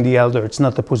serving the elder. It's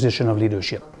not the position of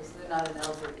leadership. Okay, so they're not an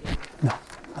elder deacon. No.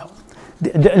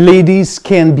 The ladies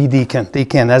can be deacon. They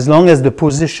can, as long as the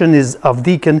position of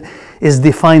deacon is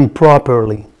defined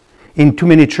properly. In too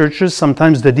many churches,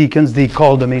 sometimes the deacons, they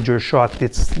call the major shot.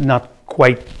 It's not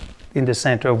quite in the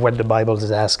center of what the Bible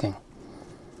is asking.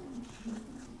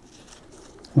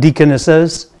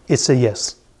 Deaconesses, it's a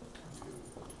yes.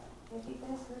 Have you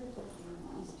guys heard about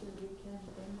the Easter weekend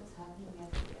thing that's happening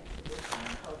at the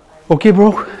exhibition called Okay,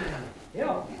 bro?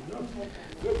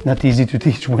 Not easy to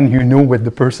teach when you know what the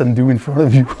person do in front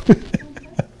of you.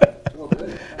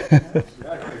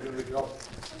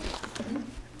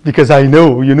 Because I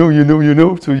know, you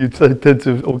know, so you tend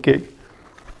to, okay.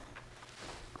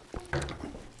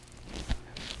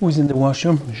 Who's in the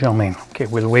washroom? Germaine. Okay,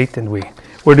 we'll wait and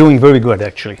we're doing very good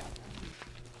actually.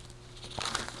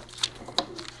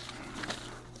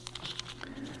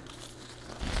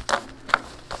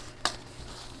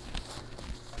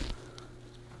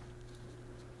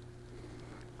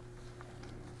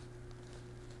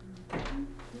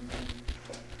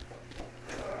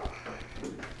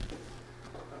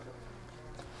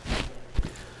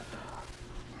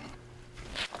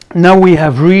 Now we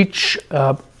have reached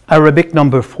Arabic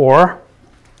number 4.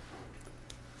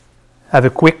 Have a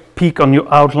quick peek on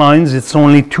your outlines. It's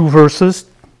only 3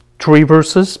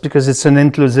 verses, because it's an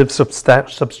inclusive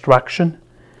subtraction.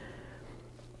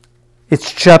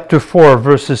 It's chapter 4,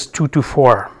 verses 2 to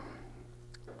 4.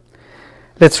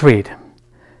 Let's read.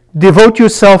 Devote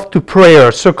yourself to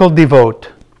prayer, circle devote.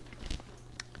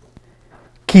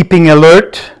 Keeping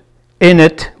alert in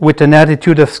it with an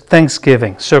attitude of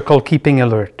thanksgiving, circle keeping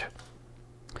alert.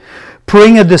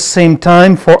 Praying at the same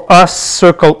time for us,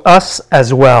 circle us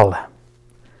as well.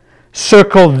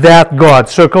 Circle that God,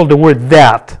 circle the word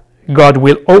that. God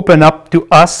will open up to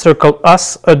us, circle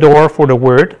us a door for the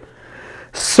word,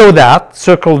 so that,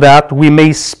 circle that, we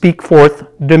may speak forth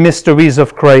the mysteries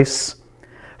of Christ,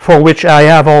 for which I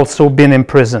have also been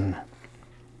imprisoned,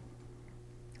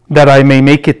 that I may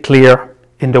make it clear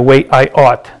in the way I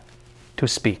ought to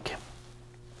speak.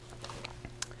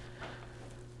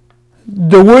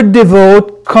 The word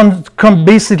devote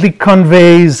basically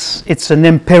conveys, it's an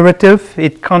imperative,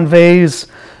 it conveys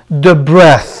the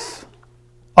breadth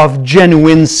of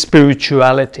genuine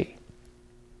spirituality.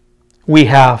 We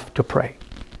have to pray.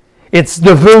 It's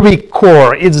the very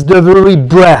core, it's the very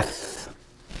breath.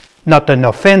 Not an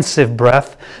offensive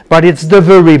breath, but it's the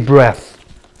very breath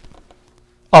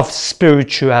of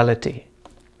spirituality.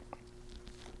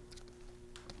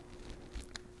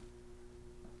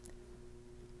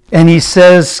 And he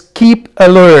says, keep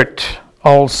alert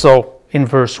also in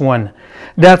verse 1.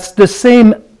 That's the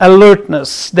same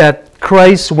alertness that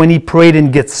Christ, when he prayed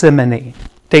in Gethsemane,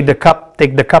 take the cup,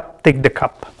 take the cup, take the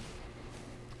cup.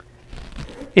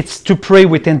 It's to pray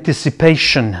with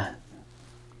anticipation.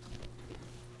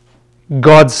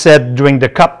 God said, drink the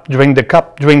cup, drink the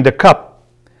cup, drink the cup.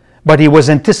 But he was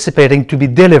anticipating to be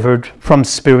delivered from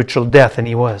spiritual death, and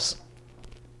he was.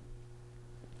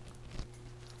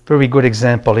 Very good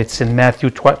example. It's in Matthew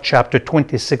chapter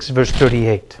 26, verse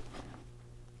 38.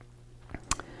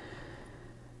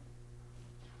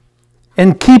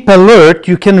 And keep alert,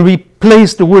 you can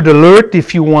replace the word alert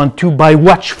if you want to by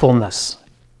watchfulness.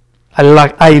 I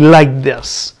like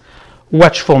this.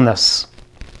 Watchfulness.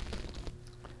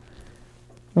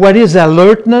 What is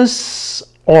alertness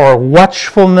or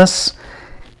watchfulness?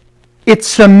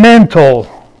 It's a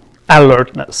mental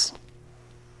alertness.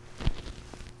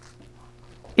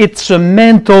 It's a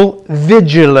mental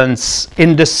vigilance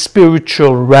in the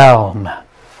spiritual realm.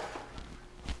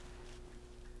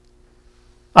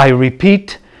 I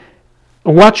repeat,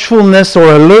 watchfulness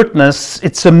or alertness,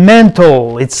 it's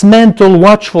mental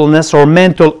watchfulness or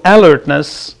mental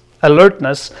alertness,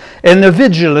 and a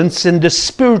vigilance in the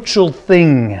spiritual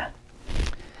thing.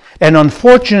 And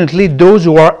unfortunately, those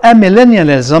who are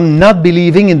amillennialism, not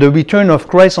believing in the return of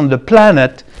Christ on the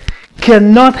planet,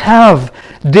 cannot have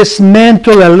this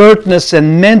mental alertness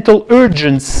and mental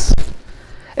urgency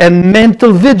and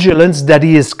mental vigilance that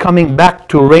he is coming back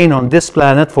to reign on this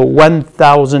planet for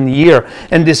 1,000 years.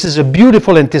 And this is a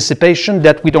beautiful anticipation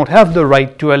that we don't have the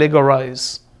right to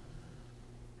allegorize.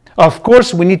 Of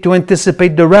course, we need to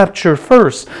anticipate the rapture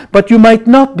first, but you might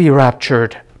not be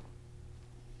raptured.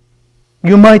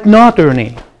 You might not,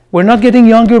 Ernie. We're not getting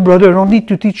younger, brother. I don't need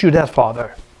to teach you that,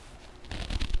 Father.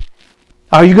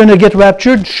 Are you going to get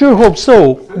raptured? Sure hope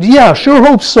so. Yeah, sure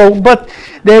hope so, but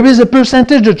there is a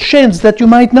percentage of chance that you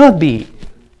might not be.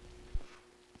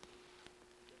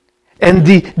 And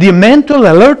the mental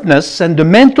alertness and the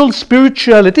mental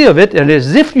spirituality of it, and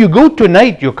as if you go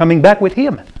tonight, you're coming back with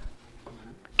him.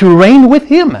 To reign with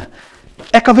him.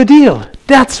 Heck of a deal.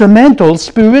 That's a mental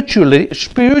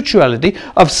spirituality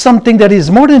of something that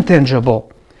is more than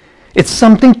tangible. It's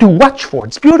something to watch for.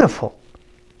 It's beautiful.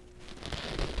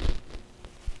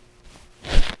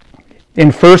 In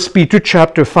 1 Peter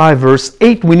chapter 5, verse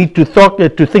 8, we need to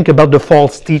think about the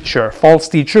false teacher. False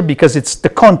teacher because it's the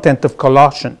content of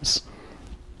Colossians.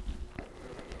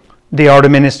 They are the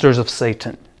ministers of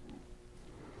Satan.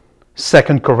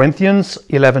 2 Corinthians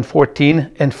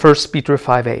 11:14 and 1 Peter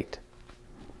 5:8.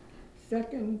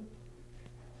 2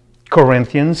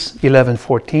 Corinthians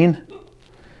 11:14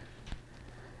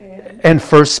 and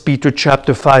 1 Peter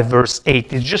chapter 5 verse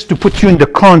 8. It's just to put you in the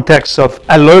context of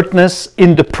alertness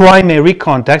in the primary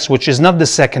context, which is not the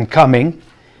second coming.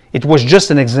 It was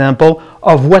just an example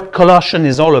of what Colossians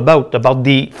is all about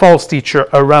the false teacher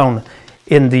around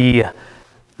in the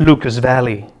Lucas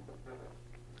Valley.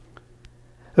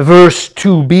 Verse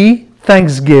 2b,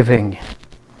 thanksgiving.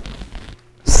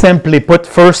 Simply put,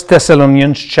 1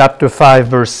 Thessalonians chapter 5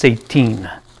 verse 18.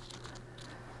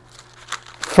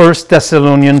 1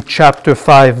 Thessalonians chapter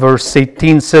 5 verse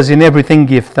 18 says, in everything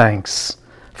give thanks,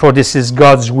 for this is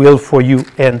God's will for you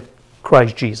in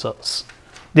Christ Jesus.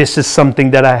 This is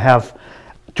something that I have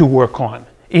to work on.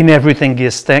 In everything,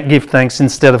 give thanks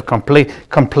instead of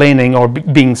complaining or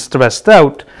being stressed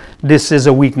out. This is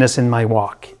a weakness in my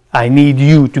walk. I need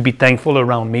you to be thankful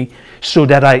around me so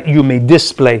that you may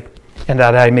display and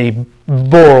that I may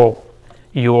borrow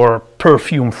your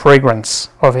perfume fragrance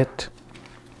of it.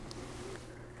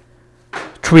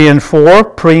 3 and 4,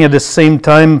 praying at the same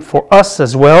time for us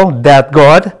as well, that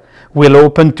God will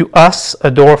open to us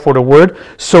a door for the word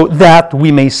so that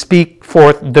we may speak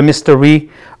forth the mystery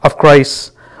of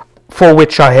Christ, for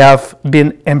which I have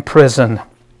been imprisoned.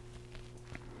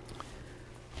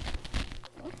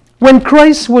 When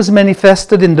Christ was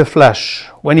manifested in the flesh,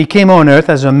 when he came on earth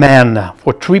as a man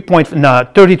for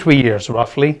 33 years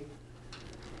roughly,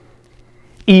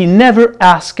 he never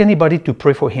asked anybody to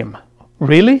pray for him.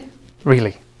 Really?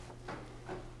 Really.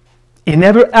 He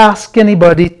never asked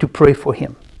anybody to pray for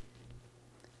him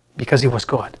because he was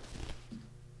God.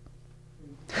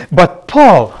 But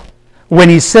Paul, when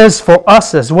he says for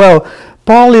us as well,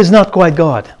 Paul is not quite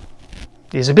God.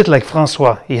 He's a bit like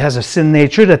Francois. He has a sin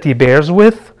nature that he bears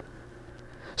with.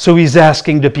 So he's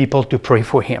asking the people to pray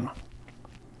for him.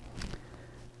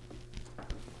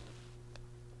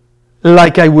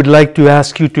 Like I would like to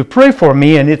ask you to pray for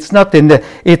me, and it's not in the,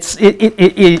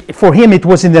 for him it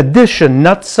was in addition,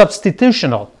 not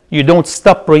substitutional. You don't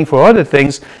stop praying for other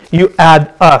things. You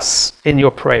add us in your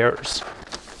prayers.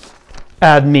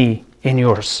 Add me in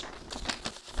yours.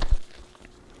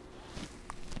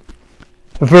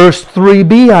 Verse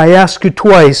 3b, I ask you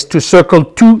twice to circle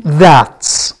 2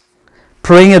 that's.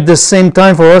 Praying at the same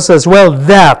time for us as well,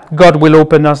 that God will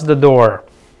open us the door.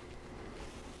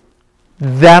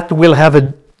 That will have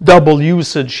a double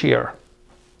usage here.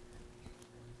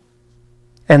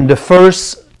 And the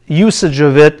first usage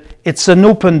of it, it's an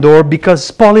open door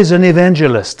because Paul is an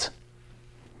evangelist.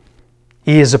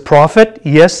 He is a prophet,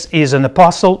 yes. He is an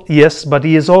apostle, yes. But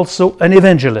he is also an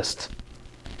evangelist.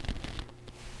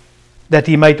 That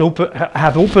he might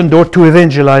have open door to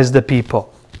evangelize the people.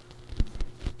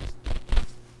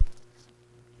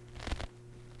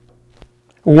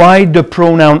 Why the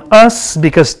pronoun us?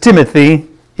 Because Timothy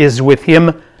is with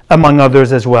him among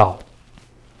others as well.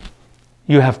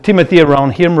 You have Timothy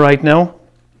around him right now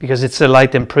because it's a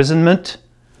light imprisonment.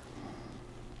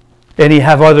 And he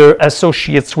have other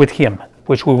associates with him,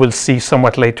 which we will see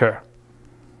somewhat later.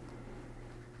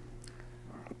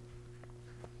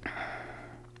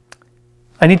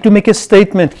 I need to make a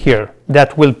statement here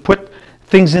that will put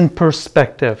things in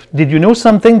perspective. Did you know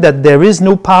something? That there is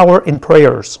no power in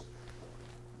prayers.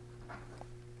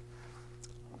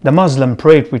 The Muslim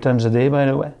pray 3 times a day, by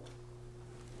the way.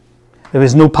 There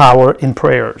is no power in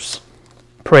prayers.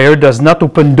 Prayer does not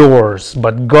open doors,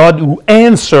 but God who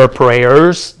answers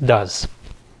prayers does.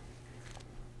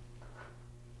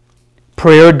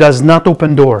 Prayer does not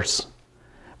open doors,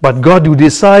 but God who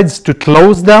decides to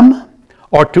close them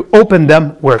or to open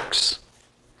them works.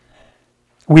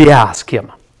 We ask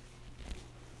him.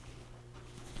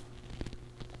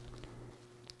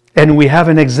 And we have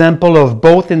an example of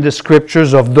both in the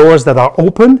scriptures of doors that are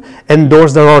open and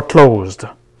doors that are closed.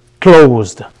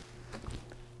 Closed.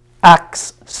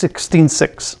 Acts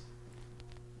 16:6.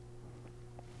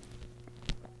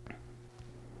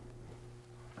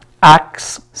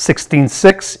 Acts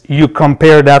 16:6, you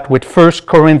compare that with 1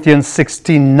 Corinthians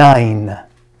 16:9.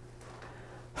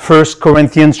 1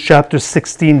 Corinthians chapter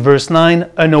 16 verse 9,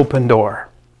 an open door.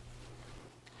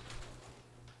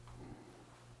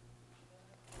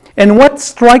 And what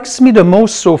strikes me the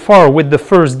most so far with the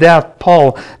first that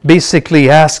Paul basically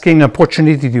asking an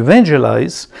opportunity to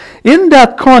evangelize, in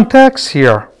that context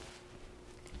here,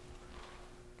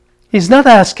 he's not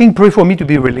asking, pray for me to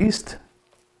be released.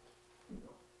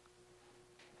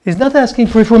 He's not asking,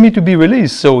 pray for me to be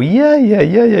released. So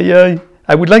yeah.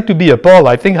 I would like to be a Paul.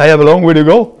 I think I have a long way to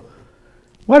go.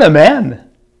 What a man.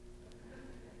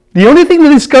 The only thing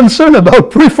that is concerned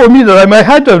about, pray for me that I might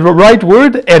have the right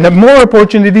word and more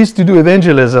opportunities to do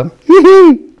evangelism.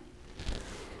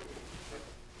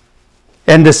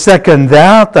 And the second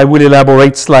that, I will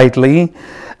elaborate slightly,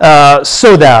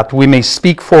 so that we may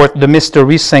speak forth the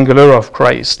mystery singular of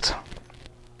Christ.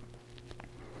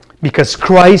 Because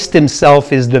Christ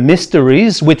himself is the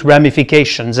mysteries with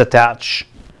ramifications attached.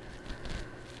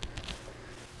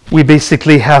 We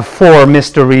basically have 4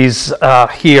 mysteries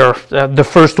here. The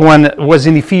first one was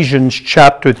in Ephesians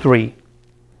chapter 3.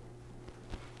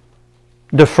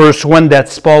 The first one that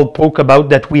Paul spoke about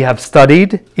that we have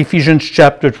studied, Ephesians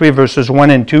chapter 3 verses 1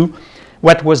 and 2.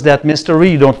 What was that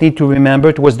mystery? You don't need to remember.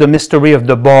 It was the mystery of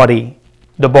the body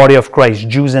of Christ,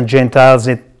 Jews and Gentiles,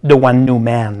 the one new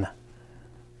man.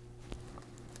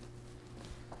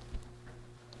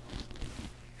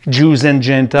 Jews and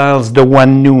Gentiles, the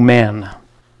one new man.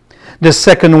 The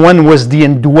second one was the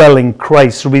indwelling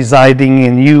Christ residing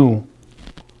in you.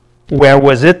 Where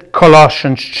was it?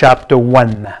 Colossians chapter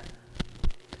 1,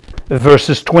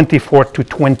 verses 24 to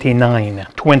 29.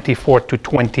 24 to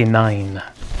 29.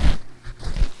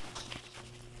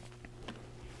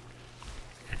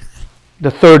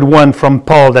 The third one from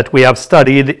Paul that we have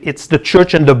studied, it's the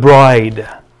church and the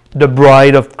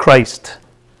bride of Christ.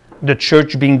 The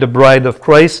church being the bride of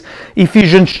Christ.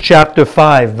 Ephesians chapter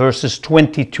 5, verses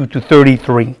 22 to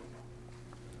 33.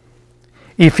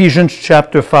 Ephesians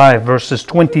chapter 5, verses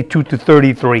 22 to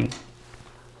 33.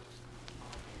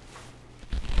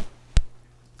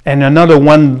 And another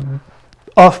one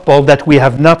of Paul that we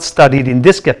have not studied in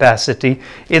this capacity,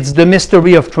 it's the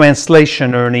mystery of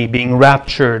translation, Ernie, being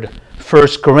raptured. 1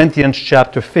 Corinthians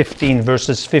chapter 15,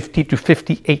 verses 50 to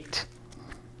 58.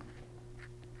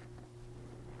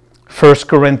 1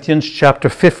 Corinthians chapter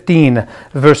 15,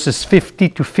 verses 50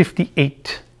 to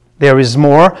 58. There is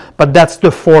more, but that's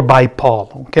the 4 by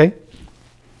Paul, okay?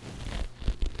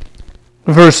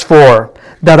 Verse 4,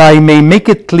 that I may make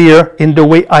it clear in the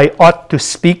way I ought to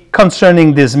speak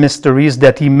concerning these mysteries,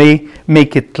 that he may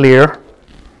make it clear.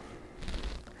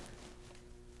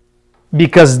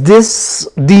 Because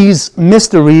these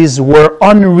mysteries were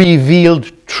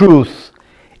unrevealed truth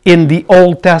in the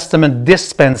Old Testament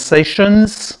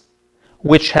dispensations,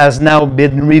 which has now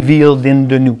been revealed in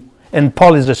the New. And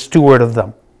Paul is a steward of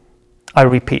them. I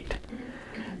repeat.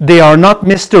 They are not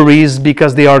mysteries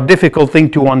because they are difficult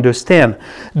thing to understand.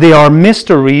 They are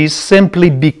mysteries simply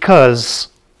because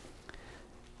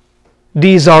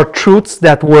these are truths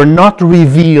that were not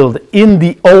revealed in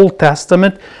the Old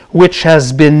Testament, which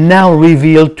has been now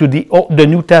revealed to the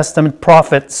New Testament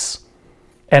prophets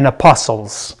and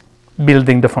apostles,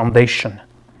 building the foundation.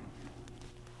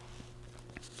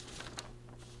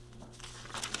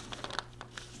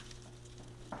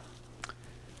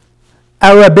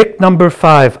 Arabic number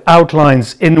 5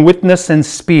 outlines in Witness and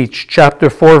Speech, chapter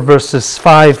 4, verses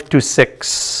 5 to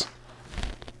 6.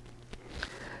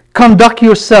 Conduct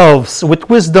yourselves with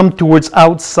wisdom towards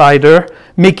outsider,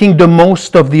 making the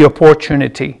most of the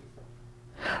opportunity.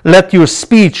 Let your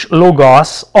speech,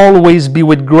 logos, always be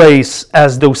with grace,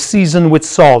 as though seasoned with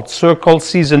salt, circle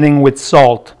seasoning with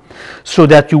salt, so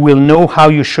that you will know how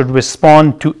you should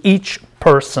respond to each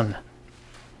person.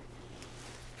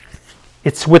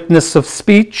 It's witness of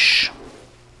speech.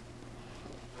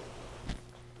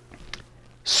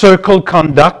 Circle,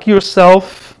 conduct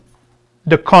yourself.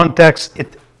 The context,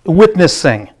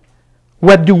 witnessing.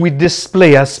 What do we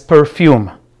display as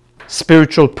perfume?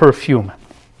 Spiritual perfume.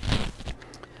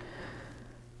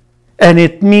 And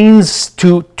it means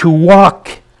to walk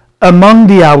among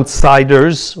the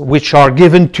outsiders, which are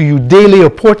given to you daily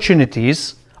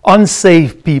opportunities,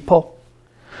 unsaved people,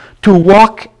 to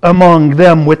walk among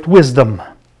them with wisdom,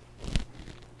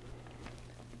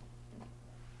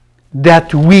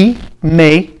 that we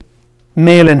may,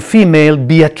 male and female,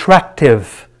 be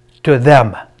attractive to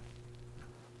them.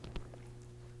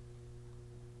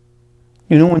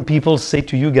 You know, when people say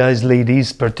to you guys,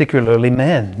 ladies, particularly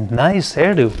men, nice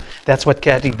hairdo, that's what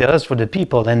Kathy does for the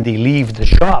people, and they leave the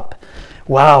shop.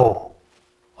 Wow,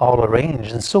 all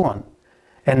arranged and so on.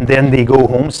 And then they go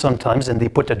home sometimes and they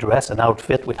put a dress, an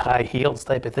outfit with high heels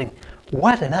type of thing.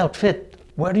 What an outfit!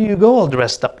 Where do you go all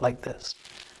dressed up like this?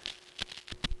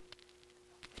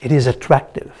 It is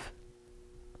attractive.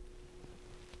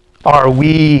 Are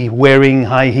we wearing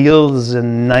high heels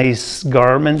and nice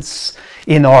garments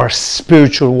in our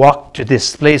spiritual walk to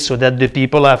display so that the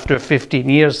people after 15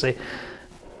 years say,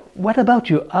 what about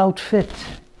your outfit?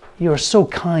 You're so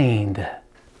kind.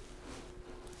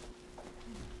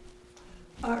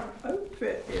 Our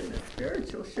outfit in the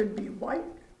spiritual should be white,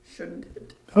 shouldn't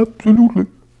it? Absolutely.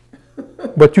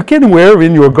 But you can wear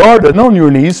in your garden on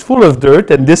your knees full of dirt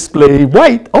and display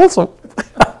white also.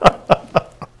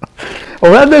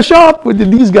 Or at the shop,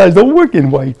 these guys don't work in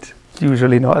white.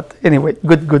 Usually not. Anyway,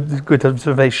 good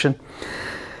observation.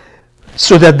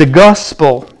 So that the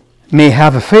gospel may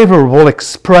have a favorable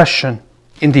expression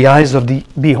in the eyes of the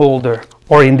beholder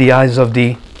or in the eyes of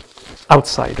the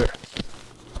outsider.